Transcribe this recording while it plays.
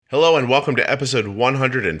Hello and welcome to episode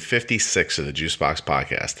 156 of the Juicebox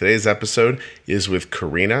Podcast. Today's episode is with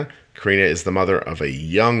Karina. Karina is the mother of a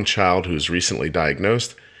young child who is recently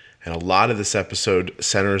diagnosed, and a lot of this episode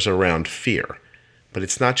centers around fear. But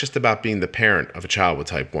it's not just about being the parent of a child with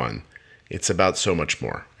type 1. It's about so much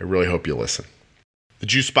more. I really hope you listen. The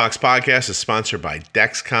Juicebox Podcast is sponsored by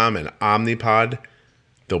Dexcom and Omnipod.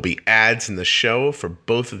 There'll be ads in the show for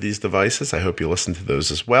both of these devices. I hope you listen to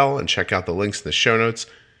those as well and check out the links in the show notes.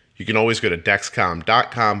 You can always go to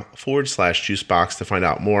dexcom.com/juicebox to find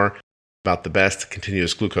out more about the best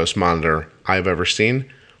continuous glucose monitor I've ever seen,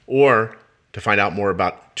 or to find out more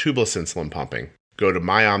about tubeless insulin pumping. Go to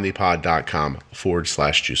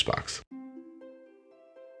myomnipod.com/juicebox.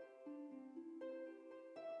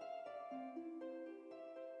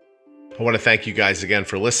 I want to thank you guys again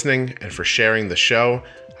for listening and for sharing the show.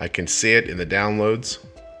 I can see it in the downloads.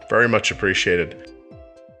 Very much appreciated.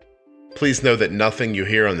 Please know that nothing you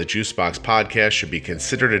hear on the Juicebox Podcast should be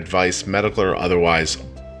considered advice, medical or otherwise.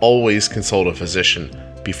 Always consult a physician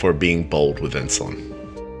before being bold with insulin.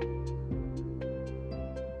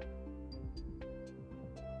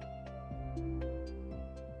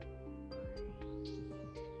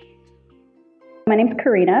 My name's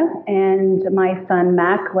Karina, and my son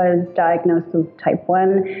Mac was diagnosed with type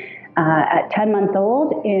 1 at 10 months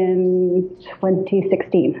old in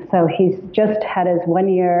 2016. So he's just had his 1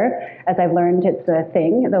 year, as I've learned it's a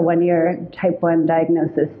thing, the 1 year type 1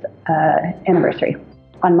 diagnosis anniversary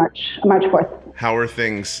on March 4th. How are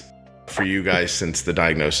things for you guys since the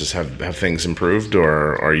diagnosis? Have things improved,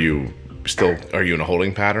 or are you in a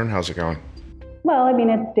holding pattern? How's it going? Well, I mean,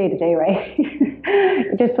 it's day to day, right?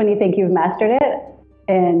 Just when you think you've mastered it,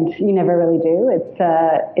 and you never really do,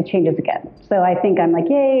 it changes again. So I think I'm like,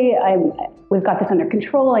 yay, we've got this under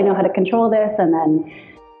control. I know how to control this, and then,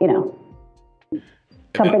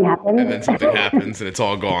 something happens. And then something happens, and it's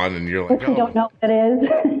all gone, and you're like, you don't know what it is.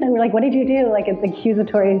 And we're like, what did you do? Like, it's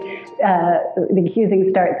accusatory. The accusing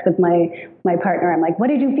starts with my partner. I'm like, what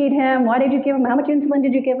did you feed him? Why did you give him? How much insulin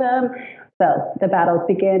did you give him? So the battles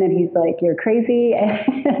begin, and he's like, you're crazy,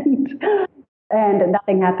 and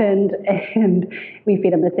nothing happened, and we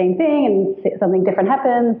feed him the same thing, and something different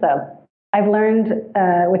happens. So I've learned,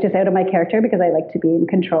 which is out of my character because I like to be in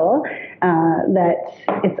control, that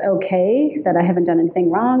it's okay, that I haven't done anything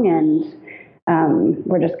wrong, and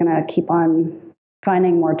we're just going to keep on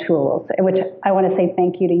finding more tools, which I want to say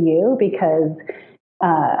thank you to you, because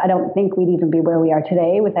I don't think we'd even be where we are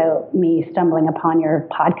today without me stumbling upon your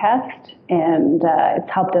podcast, and it's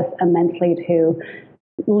helped us immensely to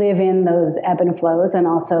live in those ebb and flows, and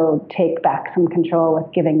also take back some control with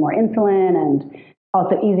giving more insulin, and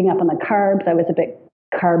also easing up on the carbs. I was a bit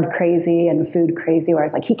carb crazy and food crazy, where I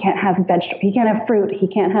was like, he can't have vegetables, he can't have fruit, he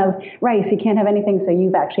can't have rice, he can't have anything. So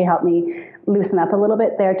you've actually helped me loosen up a little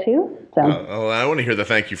bit there too. So I want to hear the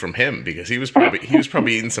thank you from him, because he was probably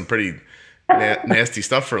eating some pretty nasty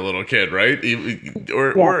stuff for a little kid, right?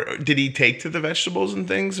 Or did he take to the vegetables and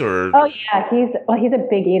things? Or oh yeah, he's a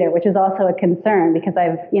big eater, which is also a concern, because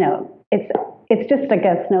it's just like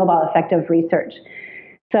a snowball effect of research.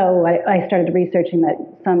 So I started researching that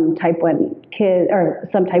some type 1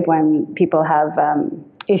 people have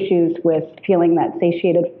issues with feeling that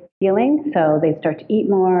satiated feeling, so they start to eat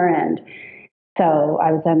more. And so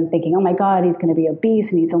I was then thinking, oh my God, he's going to be obese,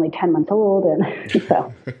 and he's only 10 months old. And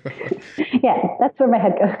so, yeah, that's where my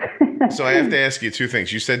head goes. So I have to ask you two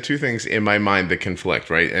things. You said two things in my mind that conflict,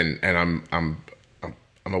 right? And I'm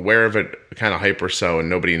aware of it, kind of hyper so, and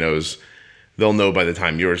nobody knows. They'll know by the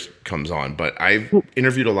time yours comes on. But I've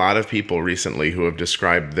interviewed a lot of people recently who have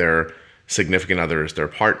described their significant other as their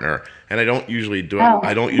partner, and I don't usually dwell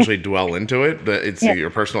into it, but it's your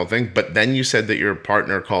personal thing. But then you said that your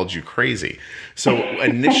partner called you crazy. So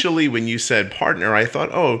initially when you said partner, I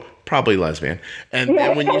thought, oh, probably lesbian. And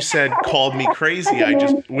then when you said called me crazy, I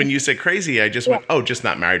just went, oh, just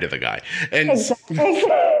not married to the guy. And exactly.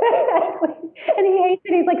 And he hates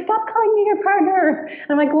it. He's like, stop calling me your partner.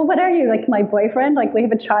 I'm like, well, what are you? Like my boyfriend? Like, we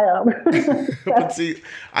have a child. But see,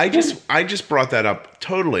 I just brought that up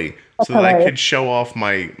totally so that I could show off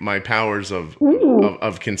my powers of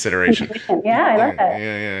consideration. Yeah, I love that.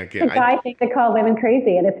 Yeah. The guy thinks to call women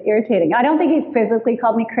crazy, and it's irritating. I don't think he physically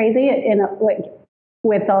called me crazy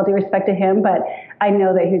with all due respect to him, but I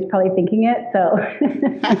know that he's probably thinking it.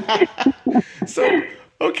 So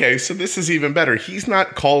okay, so this is even better. He's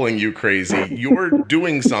not calling you crazy. You're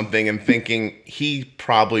doing something and thinking he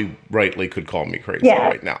probably rightly could call me crazy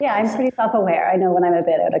right now. Yeah, I'm pretty self-aware. I know when I'm a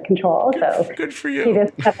bit out of control. Good for you. He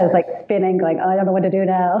just is like spinning, going, oh, I don't know what to do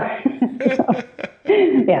now.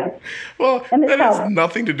 Yeah. Well, And this that has helps.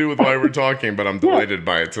 nothing to do with why we're talking, but I'm delighted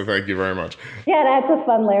by it. So thank you very much. Yeah, it adds a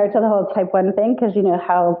fun layer to the whole type 1 thing because you know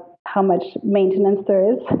how much maintenance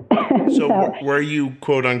there is. So were you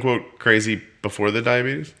quote unquote crazy before the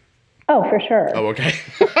diabetes? Oh, for sure. Oh, okay.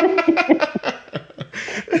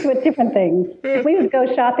 With different things. We would go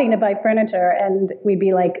shopping to buy furniture and we'd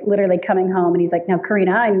be like literally coming home and he's like, now,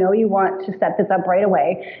 Karina, I know you want to set this up right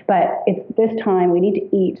away, but it's this time we need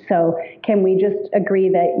to eat. So can we just agree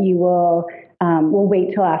that you will, we'll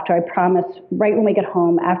wait till after. I promise right when we get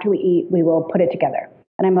home, after we eat, we will put it together.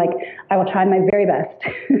 And I'm like, I will try my very best.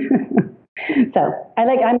 So I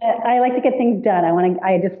like to get things done. I want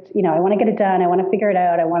to get it done. I want to figure it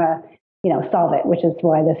out. I want to, solve it, which is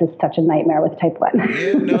why this is such a nightmare with type 1.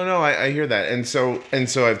 Yeah, no, I hear that. And so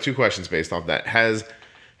I have two questions based off that.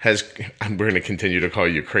 We're going to continue to call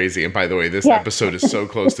you crazy. And by the way, this episode is so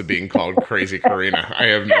close to being called Crazy Karina.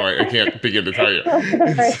 I can't begin to tell you.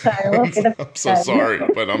 I'm so sorry,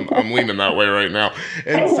 but I'm leaning that way right now.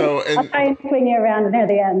 And so, I'll try and swing you around near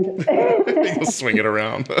the end. You'll swing it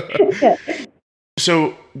around. Yeah.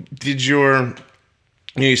 So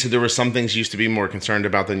you said there were some things you used to be more concerned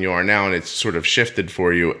about than you are now, and it's sort of shifted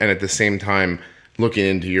for you. And at the same time, looking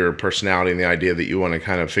into your personality and the idea that you want to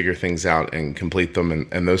kind of figure things out and complete them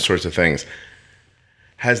and those sorts of things.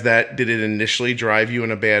 Did it initially drive you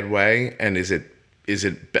in a bad way? And is it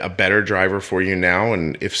a better driver for you now?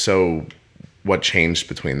 And if so, what changed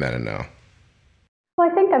between then and now?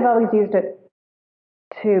 Well, I think I've always used it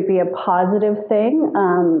to be a positive thing.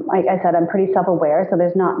 Like I said, I'm pretty self-aware, so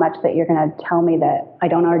there's not much that you're going to tell me that I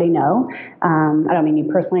don't already know. I don't mean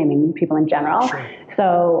you personally, I mean people in general. Sure.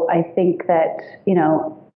 So I think that,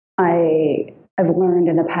 I've learned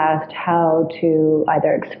in the past how to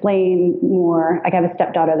either explain more. Like I have a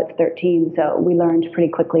stepdaughter that's 13, so we learned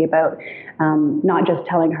pretty quickly about not just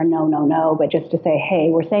telling her no, but just to say, hey,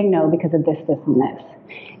 we're saying no because of this, this, and this.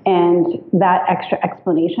 And that extra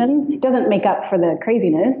explanation doesn't make up for the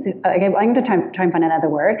craziness. I'm going to try and find another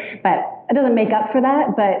word, but it doesn't make up for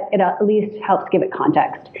that, but it at least helps give it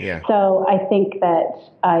context. Yeah. So I think that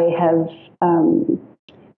I have,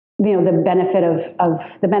 the benefit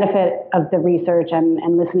of the research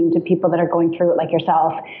and listening to people that are going through it like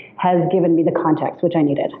yourself has given me the context which I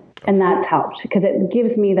needed. And that's helped because it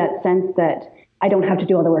gives me that sense that I don't have to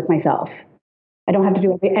do all the work myself. I don't have to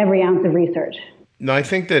do every ounce of research. No, I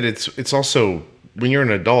think that it's also when you're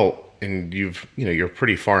an adult and you're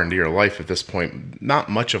pretty far into your life at this point, not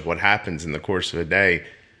much of what happens in the course of a day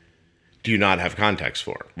do you not have context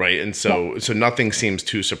for, right? And so nothing seems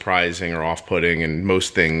too surprising or off-putting, and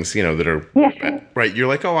most things, that are right, you're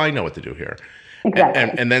like, oh, I know what to do here.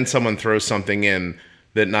 Exactly. And then someone throws something in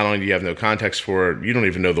that not only do you have no context for, you don't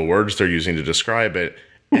even know the words they're using to describe it,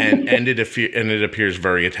 and it appears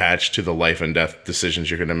very attached to the life and death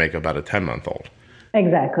decisions you're going to make about a 10-month-old.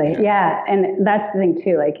 Exactly. Yeah. And that's the thing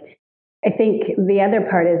too. Like, I think the other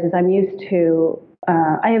part is I'm used to,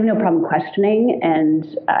 I have no problem questioning, and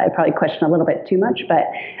I probably question a little bit too much, but,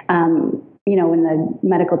 when the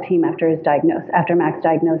medical team after Mac's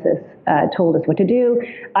diagnosis, told us what to do,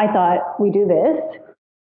 I thought we do this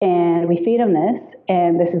and we feed him this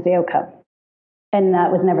and this is the outcome. And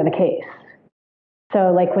that was never the case.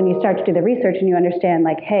 So like when you start to do the research and you understand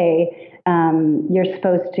like, hey, you're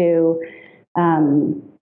supposed to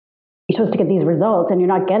get these results and you're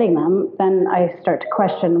not getting them, then I start to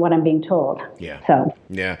question what I'm being told. Yeah.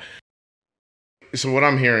 So what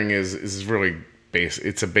I'm hearing is really basic.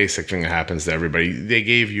 It's a basic thing that happens to everybody. They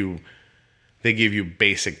gave you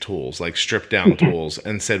basic tools, like stripped down tools,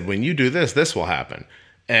 and said, when you do this, this will happen.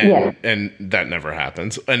 And that never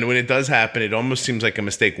happens. And when it does happen, it almost seems like a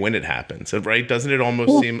mistake when it happens, right? Doesn't it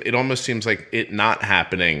almost seems like it not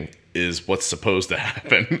happening is what's supposed to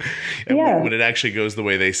happen. And when it actually goes the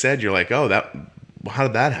way they said, you're like, oh, how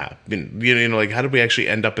did that happen? Like, how did we actually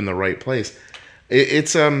end up in the right place?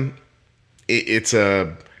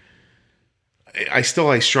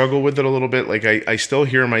 I struggle with it a little bit. Like I still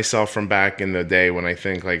hear myself from back in the day when I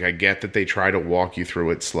think like, I get that they try to walk you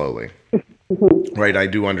through it slowly. Right. I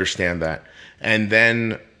do understand that. And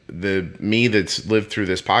then me that's lived through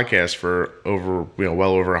this podcast for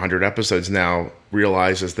well over 100 episodes now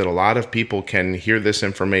realizes that a lot of people can hear this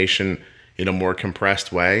information in a more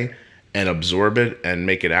compressed way and absorb it and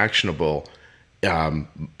make it actionable.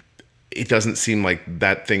 It doesn't seem like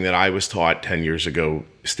that thing that I was taught 10 years ago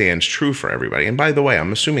stands true for everybody. And by the way,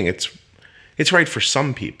 I'm assuming it's right for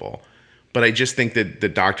some people, but I just think that the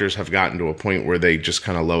doctors have gotten to a point where they just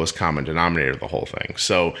kind of lowest common denominator the whole thing.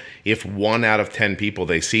 So if 1 out of 10 people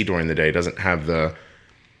they see during the day doesn't have the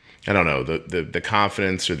I don't know, the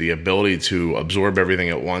confidence or the ability to absorb everything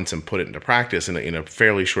at once and put it into practice in a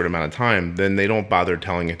fairly short amount of time, then they don't bother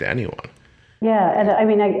telling it to anyone. Yeah, and I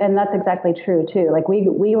mean, and that's exactly true too. Like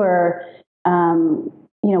we were,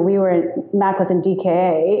 Mac was in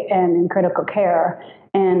DKA and in critical care,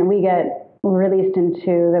 and we get released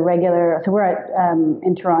into the regular. So we're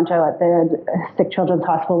in Toronto at the Sick Children's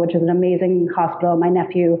Hospital, which is an amazing hospital. My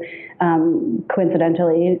nephew,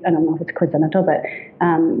 coincidentally, I don't know if it's coincidental, but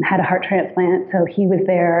had a heart transplant. So he was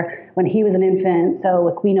there when he was an infant. So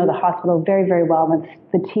like, we know the hospital very, very well. And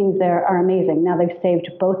the teams there are amazing. Now they've saved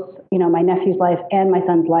both, my nephew's life and my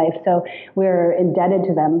son's life. So we're indebted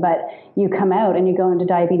to them. But you come out and you go into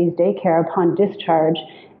diabetes daycare upon discharge.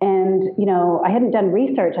 And, I hadn't done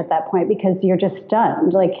research at that point because you're just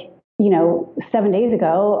stunned. Like, 7 days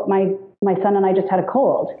ago, my son and I just had a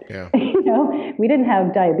cold. Yeah. We didn't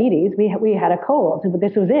have diabetes. We had a cold, but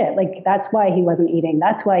this was it. Like, that's why he wasn't eating.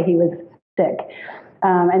 That's why he was sick.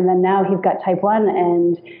 And then now he's got type 1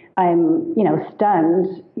 and I'm,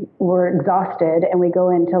 stunned. We're exhausted and we go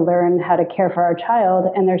in to learn how to care for our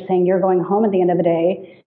child. And they're saying, you're going home at the end of the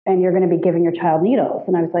day and you're going to be giving your child needles.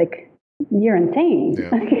 And I was like, you're insane.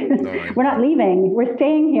 Yeah. No, we're not leaving. We're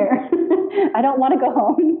staying here. I don't want to go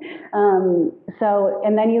home.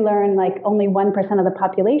 And then you learn like only 1% of the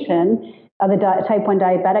population of the type 1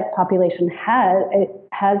 diabetic population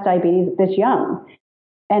has diabetes this young.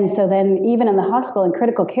 And so then even in the hospital in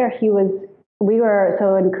critical care, so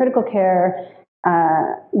in critical care,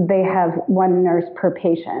 they have one nurse per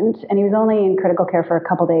patient, and he was only in critical care for a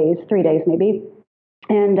couple days, 3 days maybe.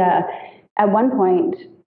 And at one point,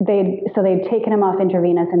 they'd taken him off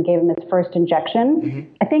intravenous and gave him his first injection.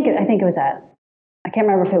 Mm-hmm. I think it was that. I can't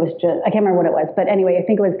remember if it was I can't remember what it was, but anyway, I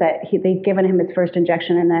think it was that they'd given him his first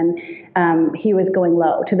injection, and then he was going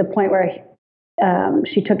low to the point where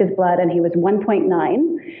she took his blood and he was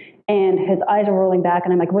 1.9. And his eyes are rolling back,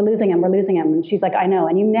 and I'm like, we're losing him. And she's like, I know.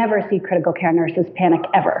 And you never see critical care nurses panic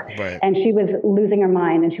ever. Right. And she was losing her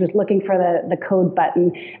mind, and she was looking for the code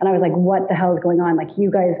button. And I was like, what the hell is going on? Like, you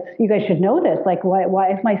guys should know this. Like,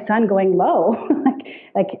 why is my son going low?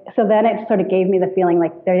 So then it sort of gave me the feeling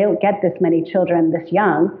like they don't get this many children this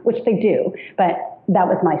young, which they do. But that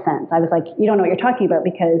was my sense. I was like, you don't know what you're talking about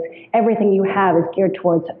because everything you have is geared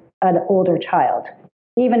towards an older child.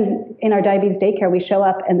 Even in our diabetes daycare, we show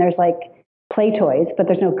up and there's like play toys, but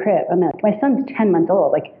there's no crib. I mean, like, my son's 10 months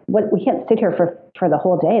old. Like, what? We can't sit here for the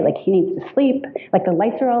whole day. Like, he needs to sleep. Like, the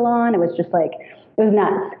lights are all on. It was just like, it was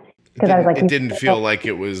nuts. Because I was like, it didn't feel like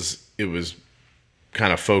it was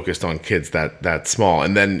kind of focused on kids that small.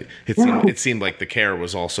 And then it seemed like the care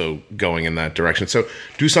was also going in that direction. So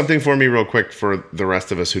do something for me real quick for the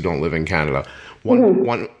rest of us who don't live in Canada.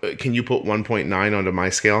 Can you put 1.9 onto my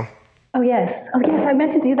scale? Oh, yes. I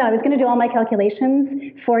meant to do that. I was going to do all my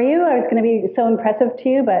calculations for you. I was going to be so impressive to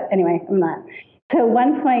you, but anyway, I'm not. So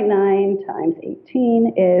 1.9 times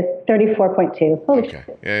 18 is 34.2. Holy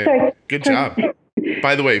shit. Yeah. Sorry. Good job.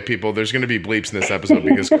 By the way, people, there's going to be bleeps in this episode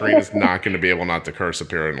because Karina's not going to be able not to curse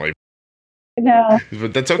apparently. No.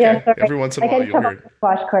 But that's okay. Yeah, every once in a while you'll hear it.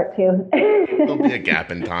 Squash court too. There'll be a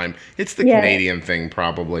gap in time. It's the Canadian thing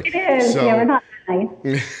probably. It is. So, we're not nice.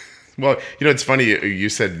 Well, it's funny. You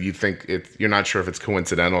said you think you're not sure if it's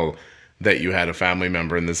coincidental that you had a family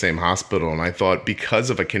member in the same hospital. And I thought because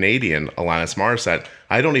of a Canadian, Alanis Morissette,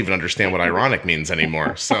 I don't even understand what ironic means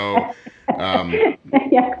anymore. So, yeah,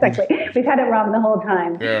 exactly. We've had it wrong the whole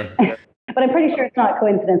time. Yeah. But I'm pretty sure it's not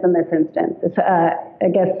coincidence in this instance. It's, I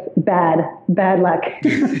guess, bad luck.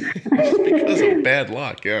 Because of bad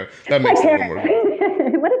luck, yeah. That makes it a little more.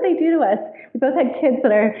 What did they do to us? We both had kids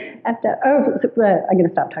that are effed up. Oh, I'm going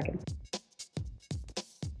to stop talking.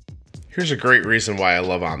 Here's a great reason why I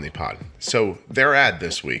love Omnipod. So their ad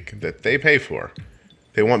this week that they pay for,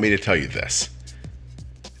 they want me to tell you this.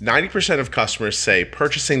 90% of customers say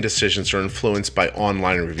purchasing decisions are influenced by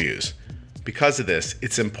online reviews. Because of this,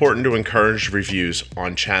 it's important to encourage reviews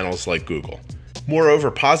on channels like Google.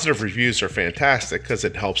 Moreover, positive reviews are fantastic because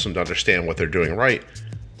it helps them to understand what they're doing right,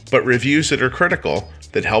 but reviews that are critical,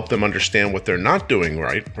 that help them understand what they're not doing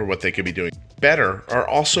right or what they could be doing better, are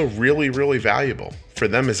also really, really valuable for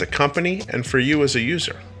them as a company and for you as a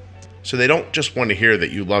user. So they don't just want to hear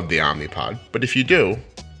that you love the Omnipod, but if you do,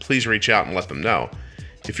 please reach out and let them know.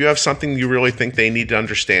 If you have something you really think they need to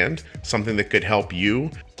understand, something that could help you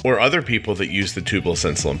or other people that use the tubeless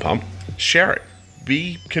insulin pump, share it.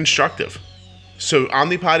 Be constructive. So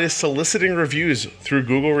Omnipod is soliciting reviews through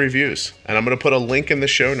Google Reviews, and I'm going to put a link in the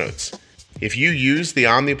show notes. If you use the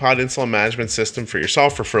Omnipod insulin management system for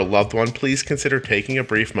yourself or for a loved one, please consider taking a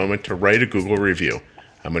brief moment to write a Google review.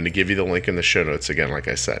 I'm going to give you the link in the show notes again, like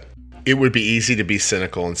I said. It would be easy to be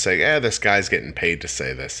cynical and say, this guy's getting paid to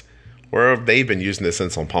say this. Or they've been using this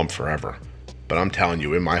insulin pump forever. But I'm telling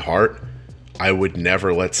you, in my heart, I would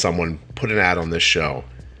never let someone put an ad on this show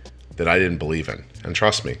that I didn't believe in. And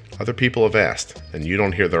trust me, other people have asked, and you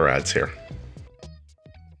don't hear their ads here.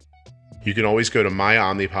 You can always go to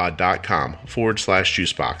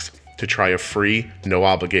myomnipod.com/juicebox to try a free, no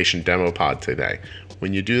obligation demo pod today.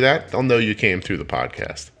 When you do that, they'll know you came through the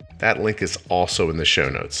podcast. That link is also in the show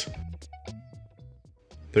notes.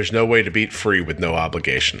 There's no way to beat free with no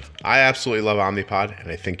obligation. I absolutely love Omnipod, and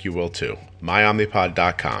I think you will too.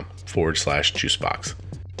 myomnipod.com/juicebox.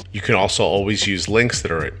 You can also always use links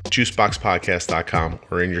that are at juiceboxpodcast.com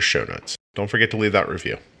or in your show notes. Don't forget to leave that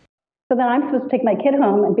review. So then I'm supposed to take my kid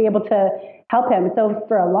home and be able to help him. So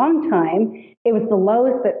for a long time, it was the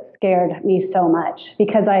lows that scared me so much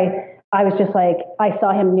because I was just like, I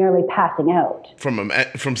saw him nearly passing out. From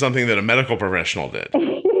something that a medical professional did.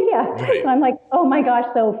 Yeah. Right. So I'm like, oh my gosh.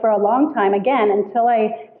 So for a long time, again, until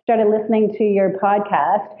I started listening to your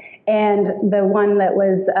podcast and the one that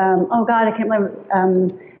was, I can't remember,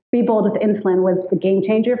 Be Bold with Insulin was the game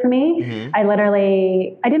changer for me. Mm-hmm. I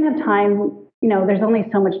didn't have time. There's only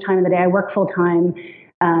so much time in the day. I work full time.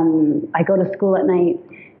 I go to school at night.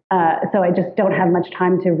 So I just don't have much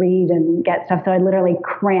time to read and get stuff. So I literally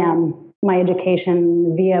cram my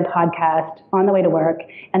education via podcast on the way to work.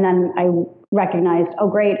 And then I recognized, oh,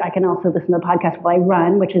 great, I can also listen to the podcast while I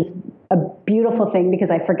run, which is a beautiful thing because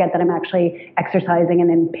I forget that I'm actually exercising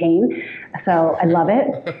and in pain. So I love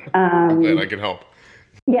it. I'm glad I can help.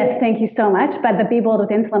 Yes, thank you so much. But the Be Bold with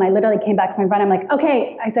Insulin, I literally came back from my run. I'm like,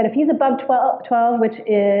 okay, I said, if he's above 12, which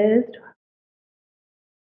is,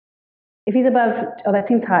 if he's above, that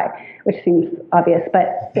seems high, which seems obvious,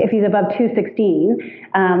 but if he's above 216,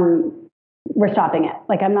 we're stopping it.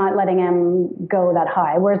 Like, I'm not letting him go that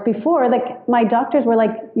high. Whereas before, like, my doctors were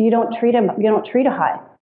like, you don't treat a high.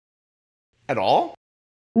 At all?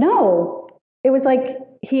 No. It was like,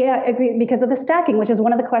 he agreed because of the stacking, which is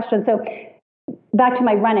one of the questions. So back to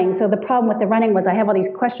my running. So the problem with the running was I have all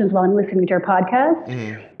these questions while I'm listening to your podcast.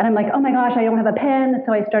 Mm-hmm. And I'm like, oh my gosh, I don't have a pen.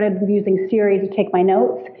 So I started using Siri to take my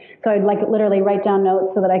notes. So I'd like literally write down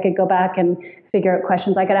notes so that I could go back and figure out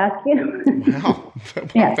questions I could ask you. Wow.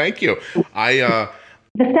 Well, thank you. I'm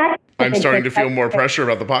starting to feel more pressure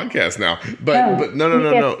about the podcast now. But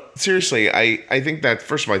no. Seriously, I think that,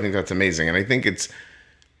 first of all, I think that's amazing. And I think it's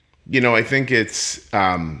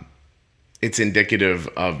indicative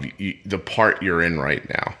of the part you're in right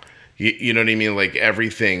now. You know what I mean? Like,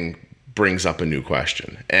 everything brings up a new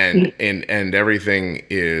question, and everything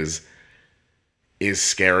is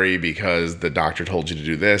scary because the doctor told you to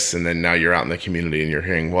do this, and then now you're out in the community and you're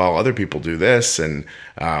hearing, well, other people do this, and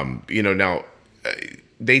now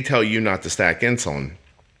they tell you not to stack insulin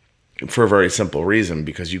for a very simple reason,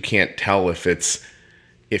 because you can't tell if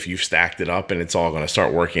you've stacked it up and it's all going to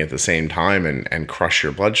start working at the same time and crush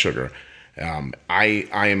your blood sugar. I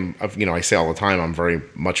say all the time, I'm very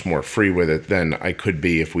much more free with it than I could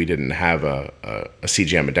be if we didn't have a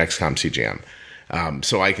CGM, a Dexcom CGM.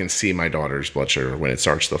 So I can see my daughter's blood sugar when it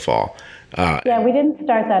starts to fall. We didn't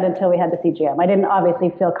start that until we had the CGM. I didn't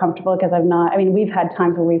obviously feel comfortable because we've had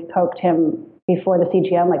times where we've poked him before the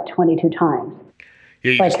CGM like 22 times.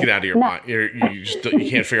 Yeah, you just get out of your mind. You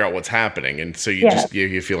can't figure out what's happening, and so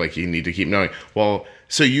you feel like you need to keep knowing. Well,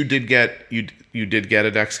 so you did get a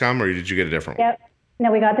Dexcom, or did you get a different one? Yep.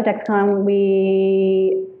 No, we got the Dexcom.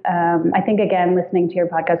 I think, again, listening to your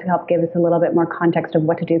podcast helped give us a little bit more context of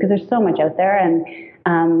what to do, because there's so much out there. And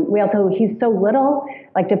he's so little,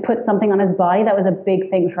 like, to put something on his body, that was a big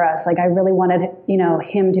thing for us. Like, I really wanted,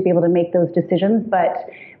 him to be able to make those decisions. But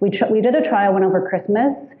we did a trial, went over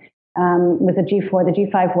Christmas, with the G4. The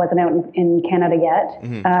G5 wasn't out in Canada yet.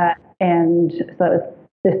 Mm-hmm. And so it was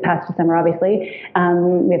this past December, obviously.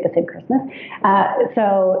 We had the same Christmas.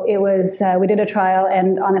 So it was, we did a trial,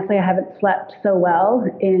 and honestly, I haven't slept so well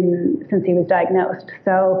since he was diagnosed.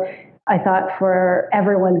 So I thought, for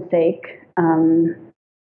everyone's sake,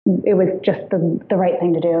 it was just the right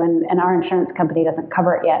thing to do. And our insurance company doesn't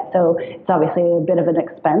cover it yet. So it's obviously a bit of an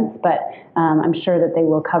expense, but I'm sure that they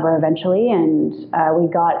will cover eventually. And we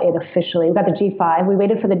got it officially. We got the G5. We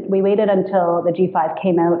waited until the G5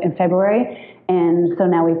 came out in February. And so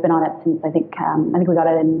now we've been on it since, I think we got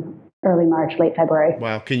it in early March, late February.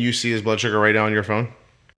 Wow. Can you see his blood sugar right now on your phone?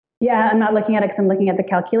 Yeah, I'm not looking at it because I'm looking at the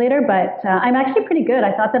calculator, but I'm actually pretty good.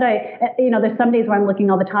 I thought that there's some days where I'm looking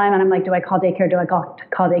all the time and I'm like, do I call daycare? Do I call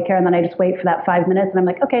daycare? And then I just wait for that 5 minutes and I'm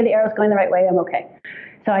like, okay, the arrow's going the right way. I'm okay.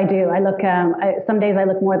 So I do. I look, some days I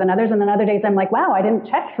look more than others. And then other days I'm like, wow, I didn't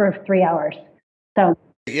check for 3 hours. So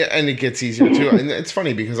Yeah, and it gets easier too. And it's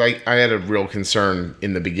funny because I had a real concern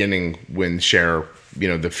in the beginning when Share,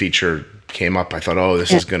 the feature came up. I thought, oh,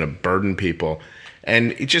 this is going to burden people.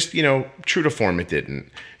 And it just, true to form, it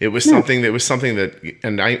didn't. It was something that,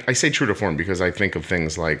 and I say true to form because I think of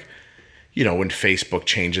things like, when Facebook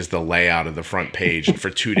changes the layout of the front page and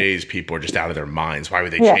for 2 days, people are just out of their minds. Why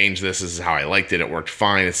would they change this? This is how I liked it. It worked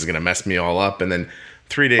fine. This is going to mess me all up. And then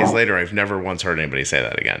 3 days later, I've never once heard anybody say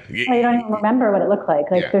that again. You don't even remember what it looked like.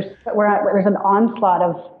 There's an onslaught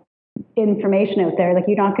of information out there. Like,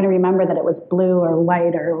 you're not going to remember that it was blue or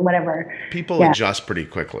white or whatever. People adjust pretty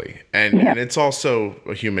quickly. And it's also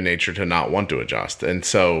a human nature to not want to adjust. And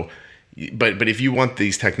so, but if you want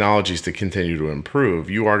these technologies to continue to improve,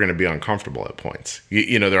 you are going to be uncomfortable at points.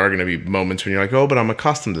 There are going to be moments when you're like, oh, but I'm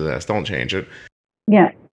accustomed to this. Don't change it.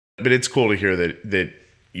 Yeah. But it's cool to hear that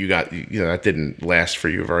you got, that didn't last for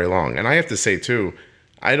you very long. And I have to say too,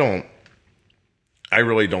 I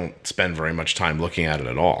really don't spend very much time looking at it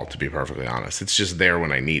at all, to be perfectly honest. It's just there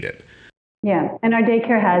when I need it. Yeah. And our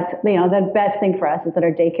daycare has, the best thing for us is that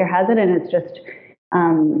our daycare has it. And it's just,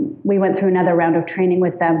 we went through another round of training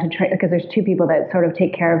with them because there's two people that sort of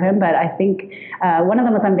take care of him. But I think one of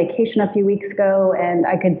them was on vacation a few weeks ago, and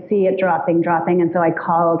I could see it dropping. And so I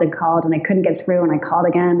called, and I couldn't get through, and I called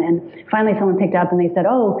again. And finally someone picked up, and they said,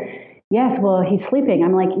 oh, yes, well, he's sleeping.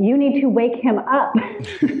 I'm like, you need to wake him up.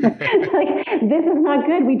 Like, this is not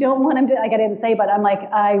good. We don't want him to, like, I didn't say, but I'm like,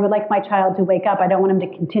 I would like my child to wake up. I don't want him to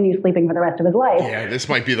continue sleeping for the rest of his life. Yeah, this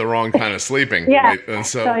might be the wrong kind of sleeping. Yeah. Right? And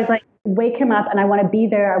so I was like, wake him up, and I want to be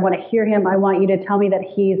there. I want to hear him. I want you to tell me that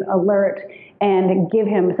he's alert and give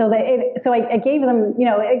him. So I gave them,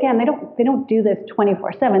 again, they don't do this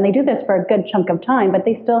 24/7. They do this for a good chunk of time, but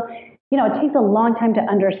they still, it takes a long time to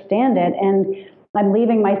understand it. And I'm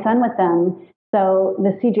leaving my son with them. So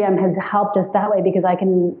the CGM has helped us that way because I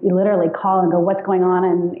can literally call and go, what's going on?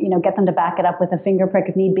 And, get them to back it up with a finger prick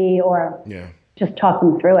if need be, or just talk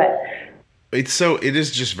them through it. It is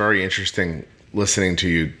just very interesting listening to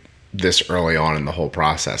you this early on in the whole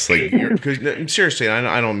process. Like, because seriously,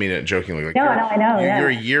 I don't mean it jokingly. Like, I know. You're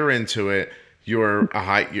a year into it. You're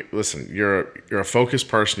a focused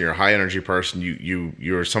person. You're a high energy person.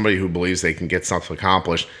 You're somebody who believes they can get stuff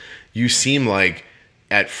accomplished. You seem like,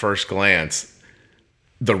 at first glance,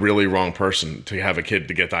 the really wrong person to have a kid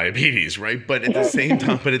to get diabetes, right? But at the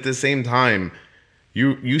same time,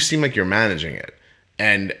 you seem like you're managing it,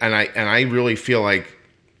 and I really feel like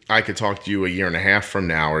I could talk to you a year and a half from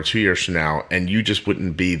now or 2 years from now, and you just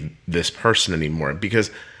wouldn't be this person anymore.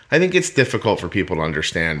 Because I think it's difficult for people to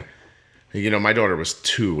understand. My daughter was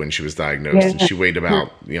 2 when she was diagnosed, and she weighed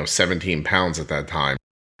about 17 pounds at that time,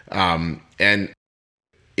 and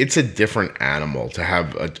it's a different animal to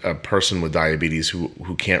have a person with diabetes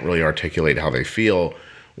who can't really articulate how they feel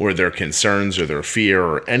or their concerns or their fear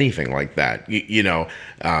or anything like that.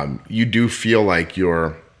 You do feel like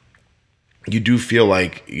you're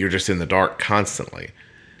just in the dark constantly.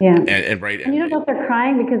 Yeah. And right. And you don't know if they're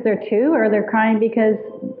crying because they're 2 or they're crying because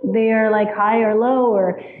they are like high or low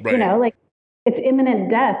or, like it's imminent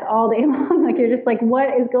death all day long. Like, you're just like, what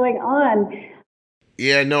is going on?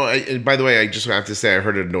 Yeah, no, and by the way, I just have to say I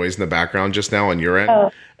heard a noise in the background just now on your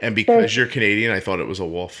end. And because you're Canadian, I thought it was a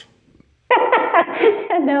wolf.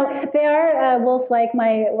 No, they are wolves. Like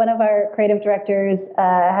one of our creative directors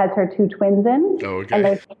has her 2 twins in. Oh, okay. And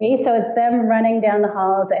there's 3, so it's them running down the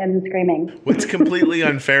halls and screaming. What's completely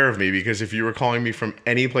unfair of me, because if you were calling me from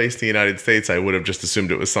any place in the United States, I would have just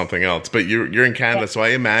assumed it was something else. But you're in Canada, so I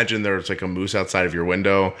imagine there's like a moose outside of your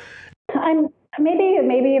window.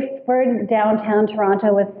 Maybe if we're downtown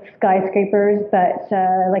Toronto with skyscrapers, but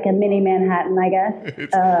like a mini Manhattan, I guess.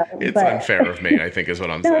 It's unfair of me, I think, is what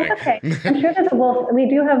I'm saying. It's okay. I'm sure there's a wolf. We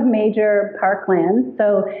do have major parklands,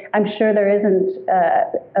 so I'm sure there isn't.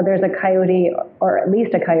 There's a coyote, or at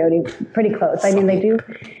least a coyote, pretty close. I mean, they do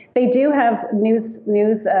have news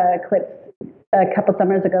clips a couple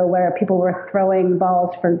summers ago where people were throwing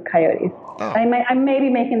balls for coyotes. Oh. I may be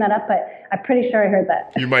making that up, but I'm pretty sure I heard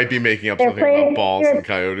that. You might be making up something about balls and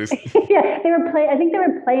coyotes. Yeah, I think they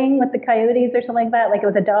were playing with the coyotes or something like that, like it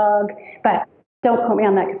was a dog. But don't quote me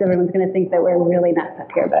on that because everyone's going to think that we're really nuts up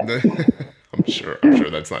here. But I'm sure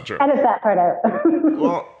that's not true. Edit that part out.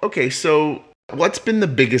 Well, okay, so what's been the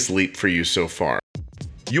biggest leap for you so far?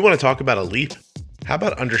 You want to talk about a leap? How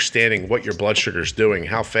about understanding what your blood sugar is doing,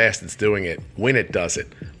 how fast it's doing it, when it does it,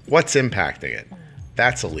 what's impacting it?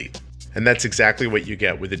 That's a leap. And that's exactly what you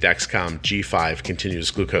get with the Dexcom G5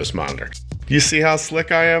 continuous glucose monitor. You see how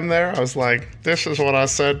slick I am there? I was like, this is what I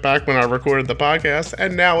said back when I recorded the podcast,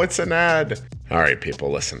 and now it's an ad. All right,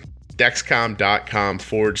 people, listen.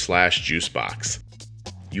 Dexcom.com/juicebox.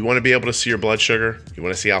 You want to be able to see your blood sugar. You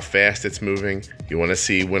want to see how fast it's moving. You want to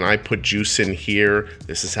see when I put juice in here,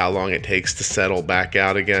 this is how long it takes to settle back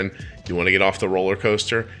out again. You want to get off the roller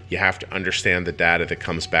coaster. You have to understand the data that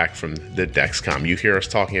comes back from the Dexcom. You hear us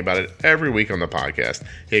talking about it every week on the podcast.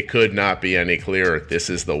 It could not be any clearer. This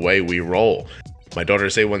is the way we roll. My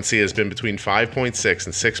daughter's A1C has been between 5.6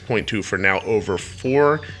 and 6.2 for now over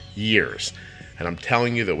 4 years. And I'm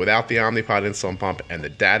telling you that without the Omnipod insulin pump and the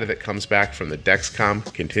data that comes back from the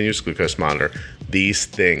Dexcom continuous glucose monitor, these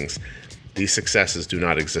successes do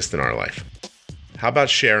not exist in our life. How about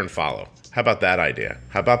share and follow? How about that idea?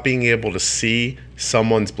 How about being able to see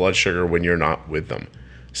someone's blood sugar when you're not with them?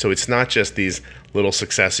 So it's not just these little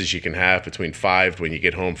successes you can have between 5 when you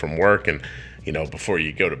get home from work and, before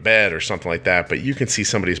you go to bed or something like that, but you can see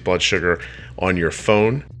somebody's blood sugar on your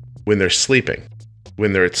phone when they're sleeping,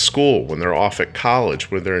 when they're at school, when they're off at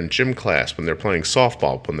college, when they're in gym class, when they're playing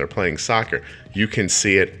softball, when they're playing soccer. You can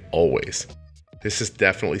see it always. This is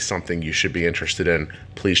definitely something you should be interested in.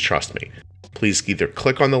 Please trust me. Please either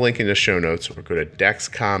click on the link in the show notes or go to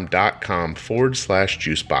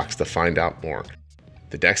dexcom.com/juicebox to find out more.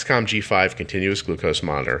 The Dexcom G5 continuous glucose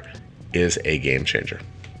monitor is a game changer.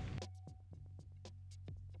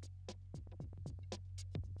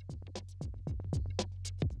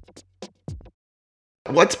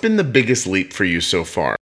 What's been the biggest leap for you so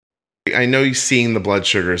far? I know you seeing the blood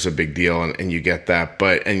sugar is a big deal and you get that,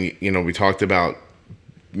 but we talked about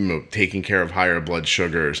taking care of higher blood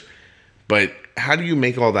sugars, but how do you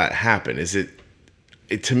make all that happen? Is it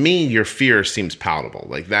to me, your fear seems palatable.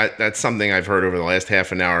 Like that's something I've heard over the last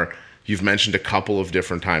half an hour. You've mentioned a couple of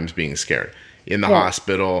different times being scared in the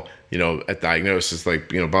hospital, at diagnosis, like,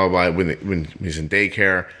 blah, blah, blah, when he's in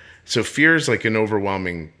daycare. So fear is like an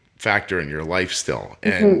overwhelming factor in your life still.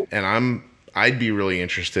 And I'd be really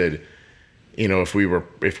interested, if we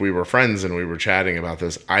were friends and we were chatting about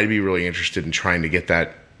this, I'd be really interested in trying to get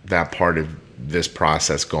that part of this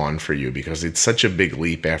process gone for you, because it's such a big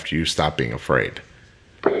leap after you stop being afraid.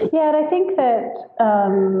 Yeah, and I think that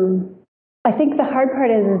the hard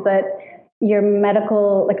part is that your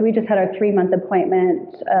medical, like we just had our 3-month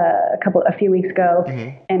appointment a few weeks ago,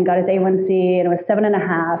 and got his A1C, and it was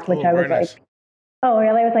 7.5, which I was nice. Like, oh,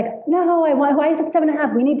 really? I was like, no, why is it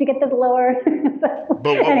 7.5? We need to get this lower.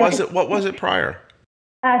 But what was it prior?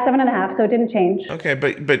 7.5, so it didn't change. Okay,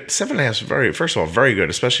 but 7.5 is first of all, very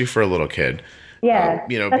good, especially for a little kid. Yeah,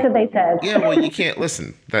 that's what they said. Yeah, well, you can't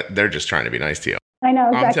listen. That they're just trying to be nice to you. I know.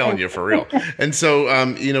 Exactly. I'm telling you for real. And so,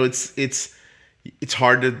 it's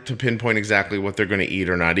hard to pinpoint exactly what they're going to eat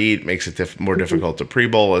or not eat. It makes it more difficult to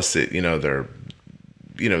pre-bolus. They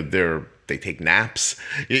take naps.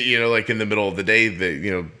 Like in the middle of the day.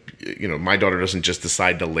 My daughter doesn't just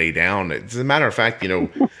decide to lay down. As a matter of fact,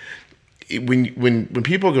 when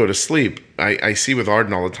people go to sleep, I see with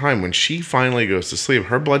Arden all the time, when she finally goes to sleep,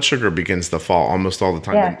 her blood sugar begins to fall almost all the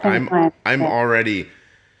time. Yeah, I'm already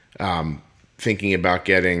thinking about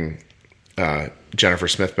getting Jennifer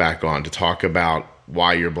Smith back on to talk about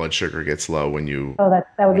why your blood sugar gets low when you. Oh, that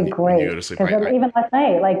would be great. When you go to sleep. Even last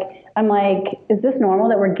night, I'm like, is this normal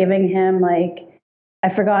that we're giving him I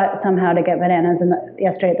forgot somehow to get bananas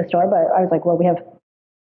yesterday at the store, but I was like, well, we have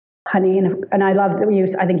honey, and I loved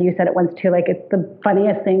it. I think you said it once too. Like, it's the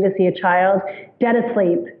funniest thing to see a child dead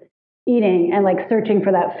asleep, eating and searching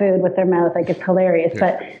for that food with their mouth. Like, it's hilarious.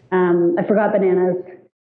 Yeah. But I forgot bananas,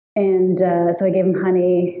 and so I gave him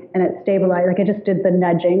honey, and it stabilized. I just did the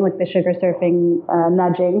nudging, the sugar surfing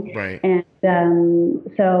nudging, right? And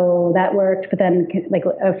so that worked. But then,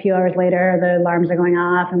 a few hours later, the alarms are going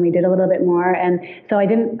off, and we did a little bit more. And so I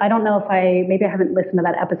don't know if maybe I haven't listened to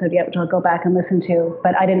that episode yet, which I'll go back and listen to.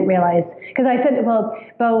 But I didn't realize, because I said, well,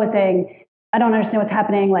 Bo was saying, I don't understand what's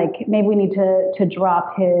happening. Maybe we need to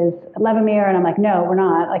drop his Levemir. And I'm like, no, we're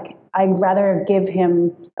not. I'd rather give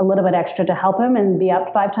him a little bit extra to help him and be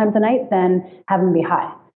up 5 times a night than have him be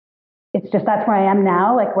high. It's just, that's where I am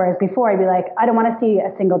now. Whereas before I'd be like, I don't want to see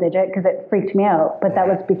a single digit because it freaked me out. But that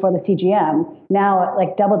was before the CGM. Now,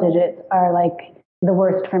 double digits are the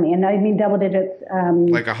worst for me. And I mean double digits.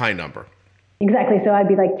 Like a high number. Exactly. So I'd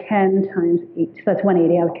be 10 times 8. So that's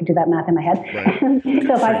 180. I could do that math in my head. Right.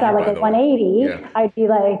 So if I saw a 180, I'd be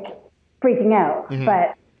freaking out. Mm-hmm.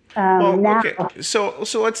 But now. Okay. So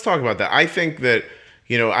let's talk about that. I think that,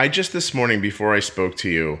 I just this morning before I spoke to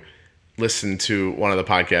you, listened to one of the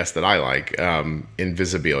podcasts that I like,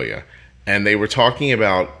 Invisibilia. And they were talking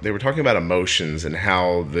about emotions and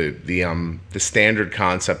how the standard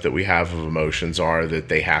concept that we have of emotions are that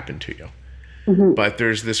they happen to you. Mm-hmm. But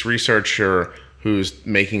there's this researcher who's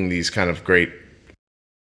making these kind of great,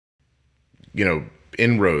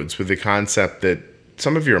 inroads with the concept that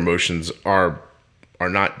some of your emotions are are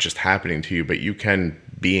not just happening to you, but you can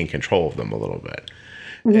be in control of them a little bit.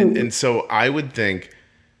 Mm-hmm. And so I would think,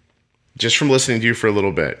 just from listening to you for a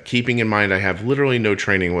little bit, keeping in mind I have literally no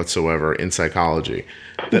training whatsoever in psychology,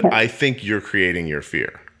 that I think you're creating your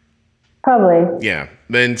fear. Probably. Yeah.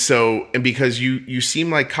 And because you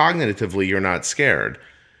seem like cognitively you're not scared,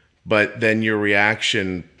 but then your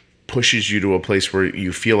reaction pushes you to a place where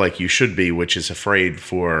you feel like you should be, which is afraid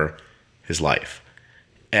for his life.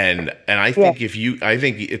 And I think I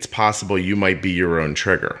think it's possible you might be your own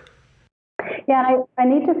trigger. Yeah, I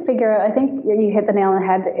need to figure out, I think you hit the nail on the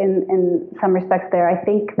head in some respects there. I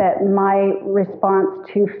think that my response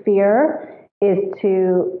to fear is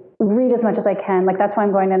to read as much as I can. Like, that's why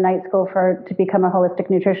I'm going to night school to become a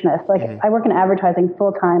holistic nutritionist. Like, I work in advertising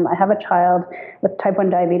full time. I have a child with type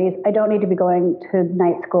 1 diabetes. I don't need to be going to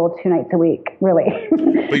night school 2 nights a week, really.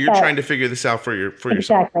 But you're trying to figure this out for yourself.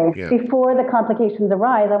 Exactly. Yeah. Before the complications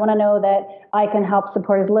arise, I want to know that I can help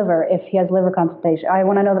support his liver if he has liver complications. I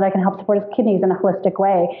want to know that I can help support his kidneys in a holistic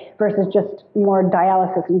way versus just more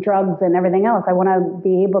dialysis and drugs and everything else. I want to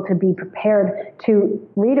be able to be prepared to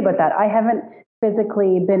read about that. I haven't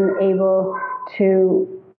physically been able to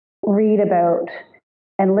read about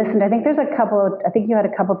and listen. I think you had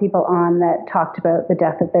a couple people on that talked about the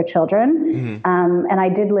death of their children. Mm-hmm. And I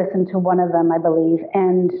did listen to one of them, I believe.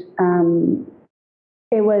 And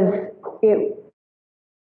I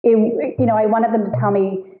wanted them to tell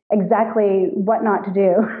me exactly what not to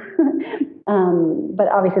do. But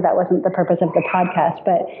obviously that wasn't the purpose of the podcast,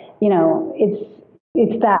 but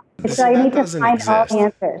it's that. So I need to find all the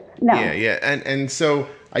answers. No. Yeah. And so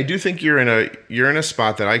I do think you're in a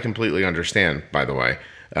spot that I completely understand, by the way.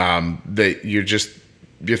 That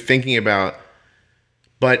you're thinking about,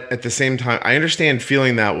 but at the same time, I understand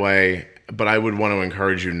feeling that way, but I would want to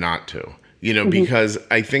encourage you not to, mm-hmm. because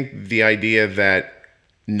I think the idea that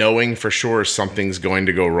knowing for sure something's going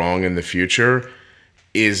to go wrong in the future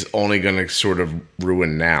is only going to sort of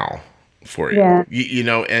ruin now for you. Yeah.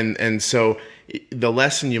 And so the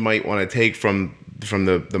lesson you might want to take from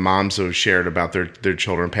the moms who have shared about their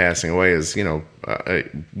children passing away is,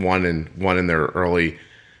 one in their early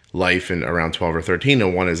life and around 12 or 13,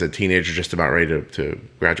 and one is a teenager just about ready to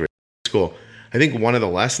graduate school. I think one of the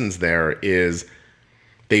lessons there is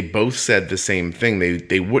they both said the same thing.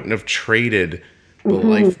 They wouldn't have traded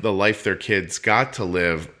the life their kids got to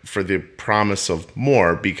live for the promise of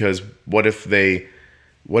more, because what if they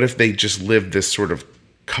just lived this sort of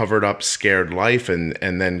covered up, scared life and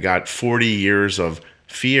then got 40 years of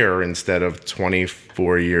fear instead of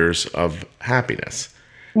 24 years of happiness.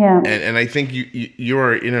 Yeah. And I think you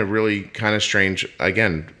are in a really kind of strange,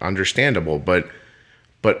 again, understandable, but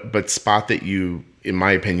spot that you, in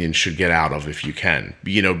my opinion, should get out of if you can,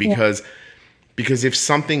 because if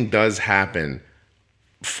something does happen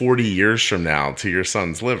 40 years from now to your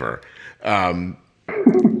son's liver, there's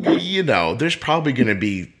probably going to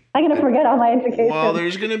be, I'm going to forget all my education. Well,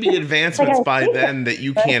 there's going to be advancements by then that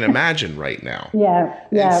you can't imagine right now. Yeah.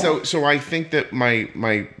 And so I think that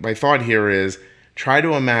my thought here is try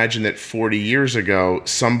to imagine that 40 years ago,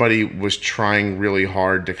 somebody was trying really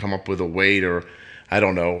hard to come up with a way to, I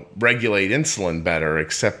don't know, regulate insulin better,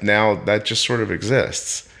 except now that just sort of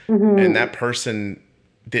exists. Mm-hmm. And that person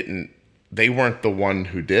they weren't the one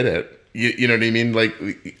who did it. You know what I mean? Like,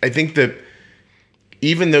 I think that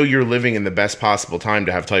even though you're living in the best possible time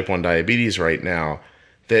to have type 1 diabetes right now,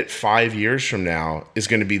 that 5 years from now is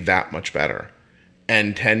going to be that much better.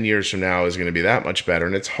 And 10 years from now is going to be that much better.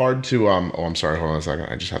 And it's hard to, I'm sorry, hold on a second.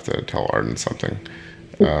 I just have to tell Arden something.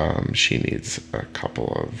 She needs a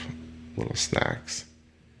couple of little snacks.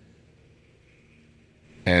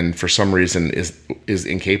 And for some reason is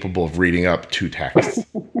incapable of reading up 2 texts.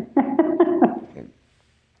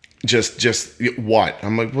 Just what?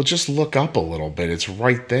 I'm like, well, just look up a little bit. It's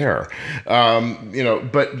right there.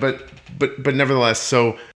 But nevertheless,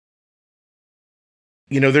 so,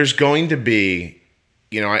 there's going to be,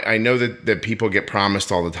 I know that people get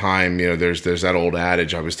promised all the time, there's that old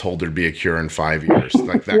adage, I was told there'd be a cure in 5 years,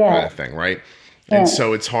 like that kind of thing. Right. Yeah. And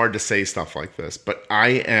so it's hard to say stuff like this, but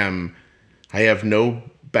I have no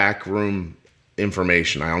backroom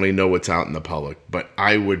information. I only know what's out in the public, but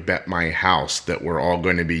I would bet my house that we're all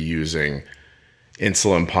going to be using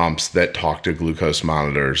insulin pumps that talk to glucose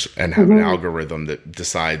monitors and have an algorithm that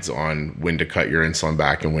decides on when to cut your insulin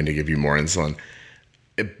back and when to give you more insulin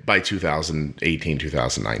by 2018,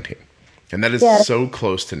 2019. And that is so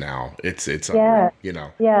close to now. It's Yeah.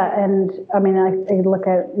 And I mean, I look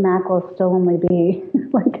at Mac will still only be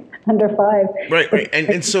like under 5. Right.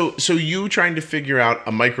 And so you trying to figure out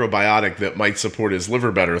a microbiotic that might support his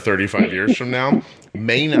liver better 35 years from now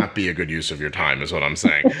may not be a good use of your time, is what I'm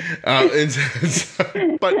saying.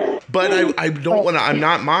 But I don't want to. I'm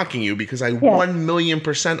not mocking you, because I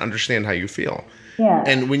 1,000,000% understand how you feel. Yeah.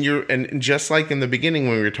 And when and just like in the beginning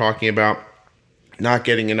when we were talking about not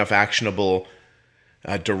getting enough actionable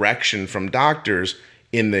direction from doctors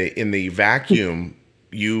in the vacuum.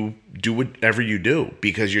 You do whatever you do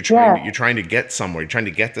because you're trying to get somewhere, you're trying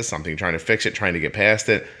to get to something, trying to fix it, trying to get past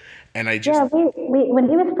it. And I just we when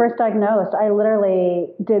he was first diagnosed, I literally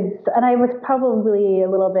did, and I was probably a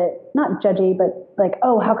little bit not judgy, but like,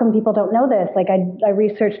 oh, how come people don't know this? Like I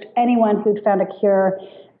researched anyone who'd found a cure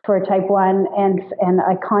for type 1, and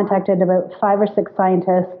I contacted about 5 or 6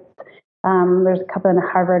 scientists. There's a couple in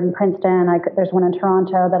Harvard and Princeton. There's one in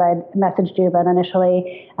Toronto that I messaged you about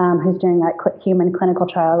initially, who's doing that human clinical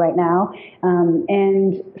trial right now.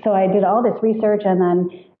 And so I did all this research, and then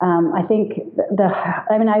I think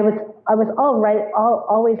I was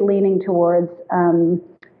always leaning towards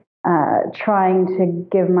trying to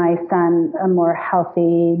give my son a more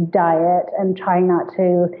healthy diet and trying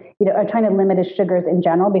to limit his sugars in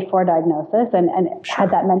general before diagnosis, and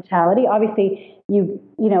had that mentality. Obviously,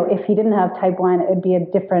 if he didn't have type 1, it would be a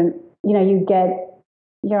different,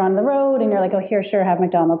 you're on the road and you're like, oh, here, sure, have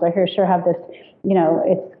McDonald's, or here, sure, have this,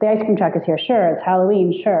 it's the ice cream truck is here, sure, it's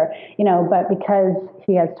Halloween, sure, but because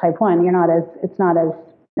he has type 1, it's not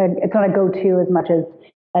a go-to as much as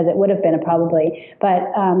it would have been probably.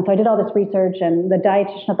 But so I did all this research, and the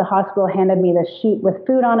dietitian at the hospital handed me this sheet with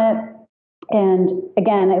food on it. And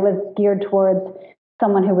again, it was geared towards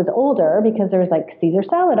someone who was older, because there was like Caesar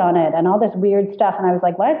salad on it and all this weird stuff. And I was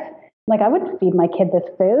like, what? Like, I wouldn't feed my kid this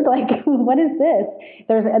food. Like, what is this?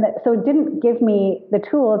 So it didn't give me the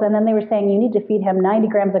tools. And then they were saying, you need to feed him 90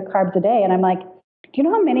 grams of carbs a day. And I'm like, do you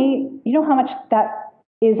know how much that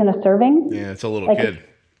is in a serving? Yeah, it's a little kid.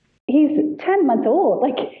 He's 10 months old.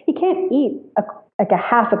 Like, he can't eat a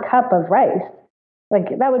half a cup of rice.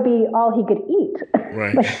 Like, that would be all he could eat.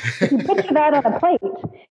 Right. Like, you picture that on a plate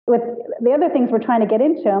with the other things we're trying to get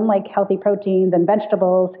into him, like healthy proteins and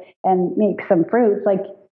vegetables and make some fruits. Like,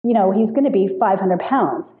 he's going to be 500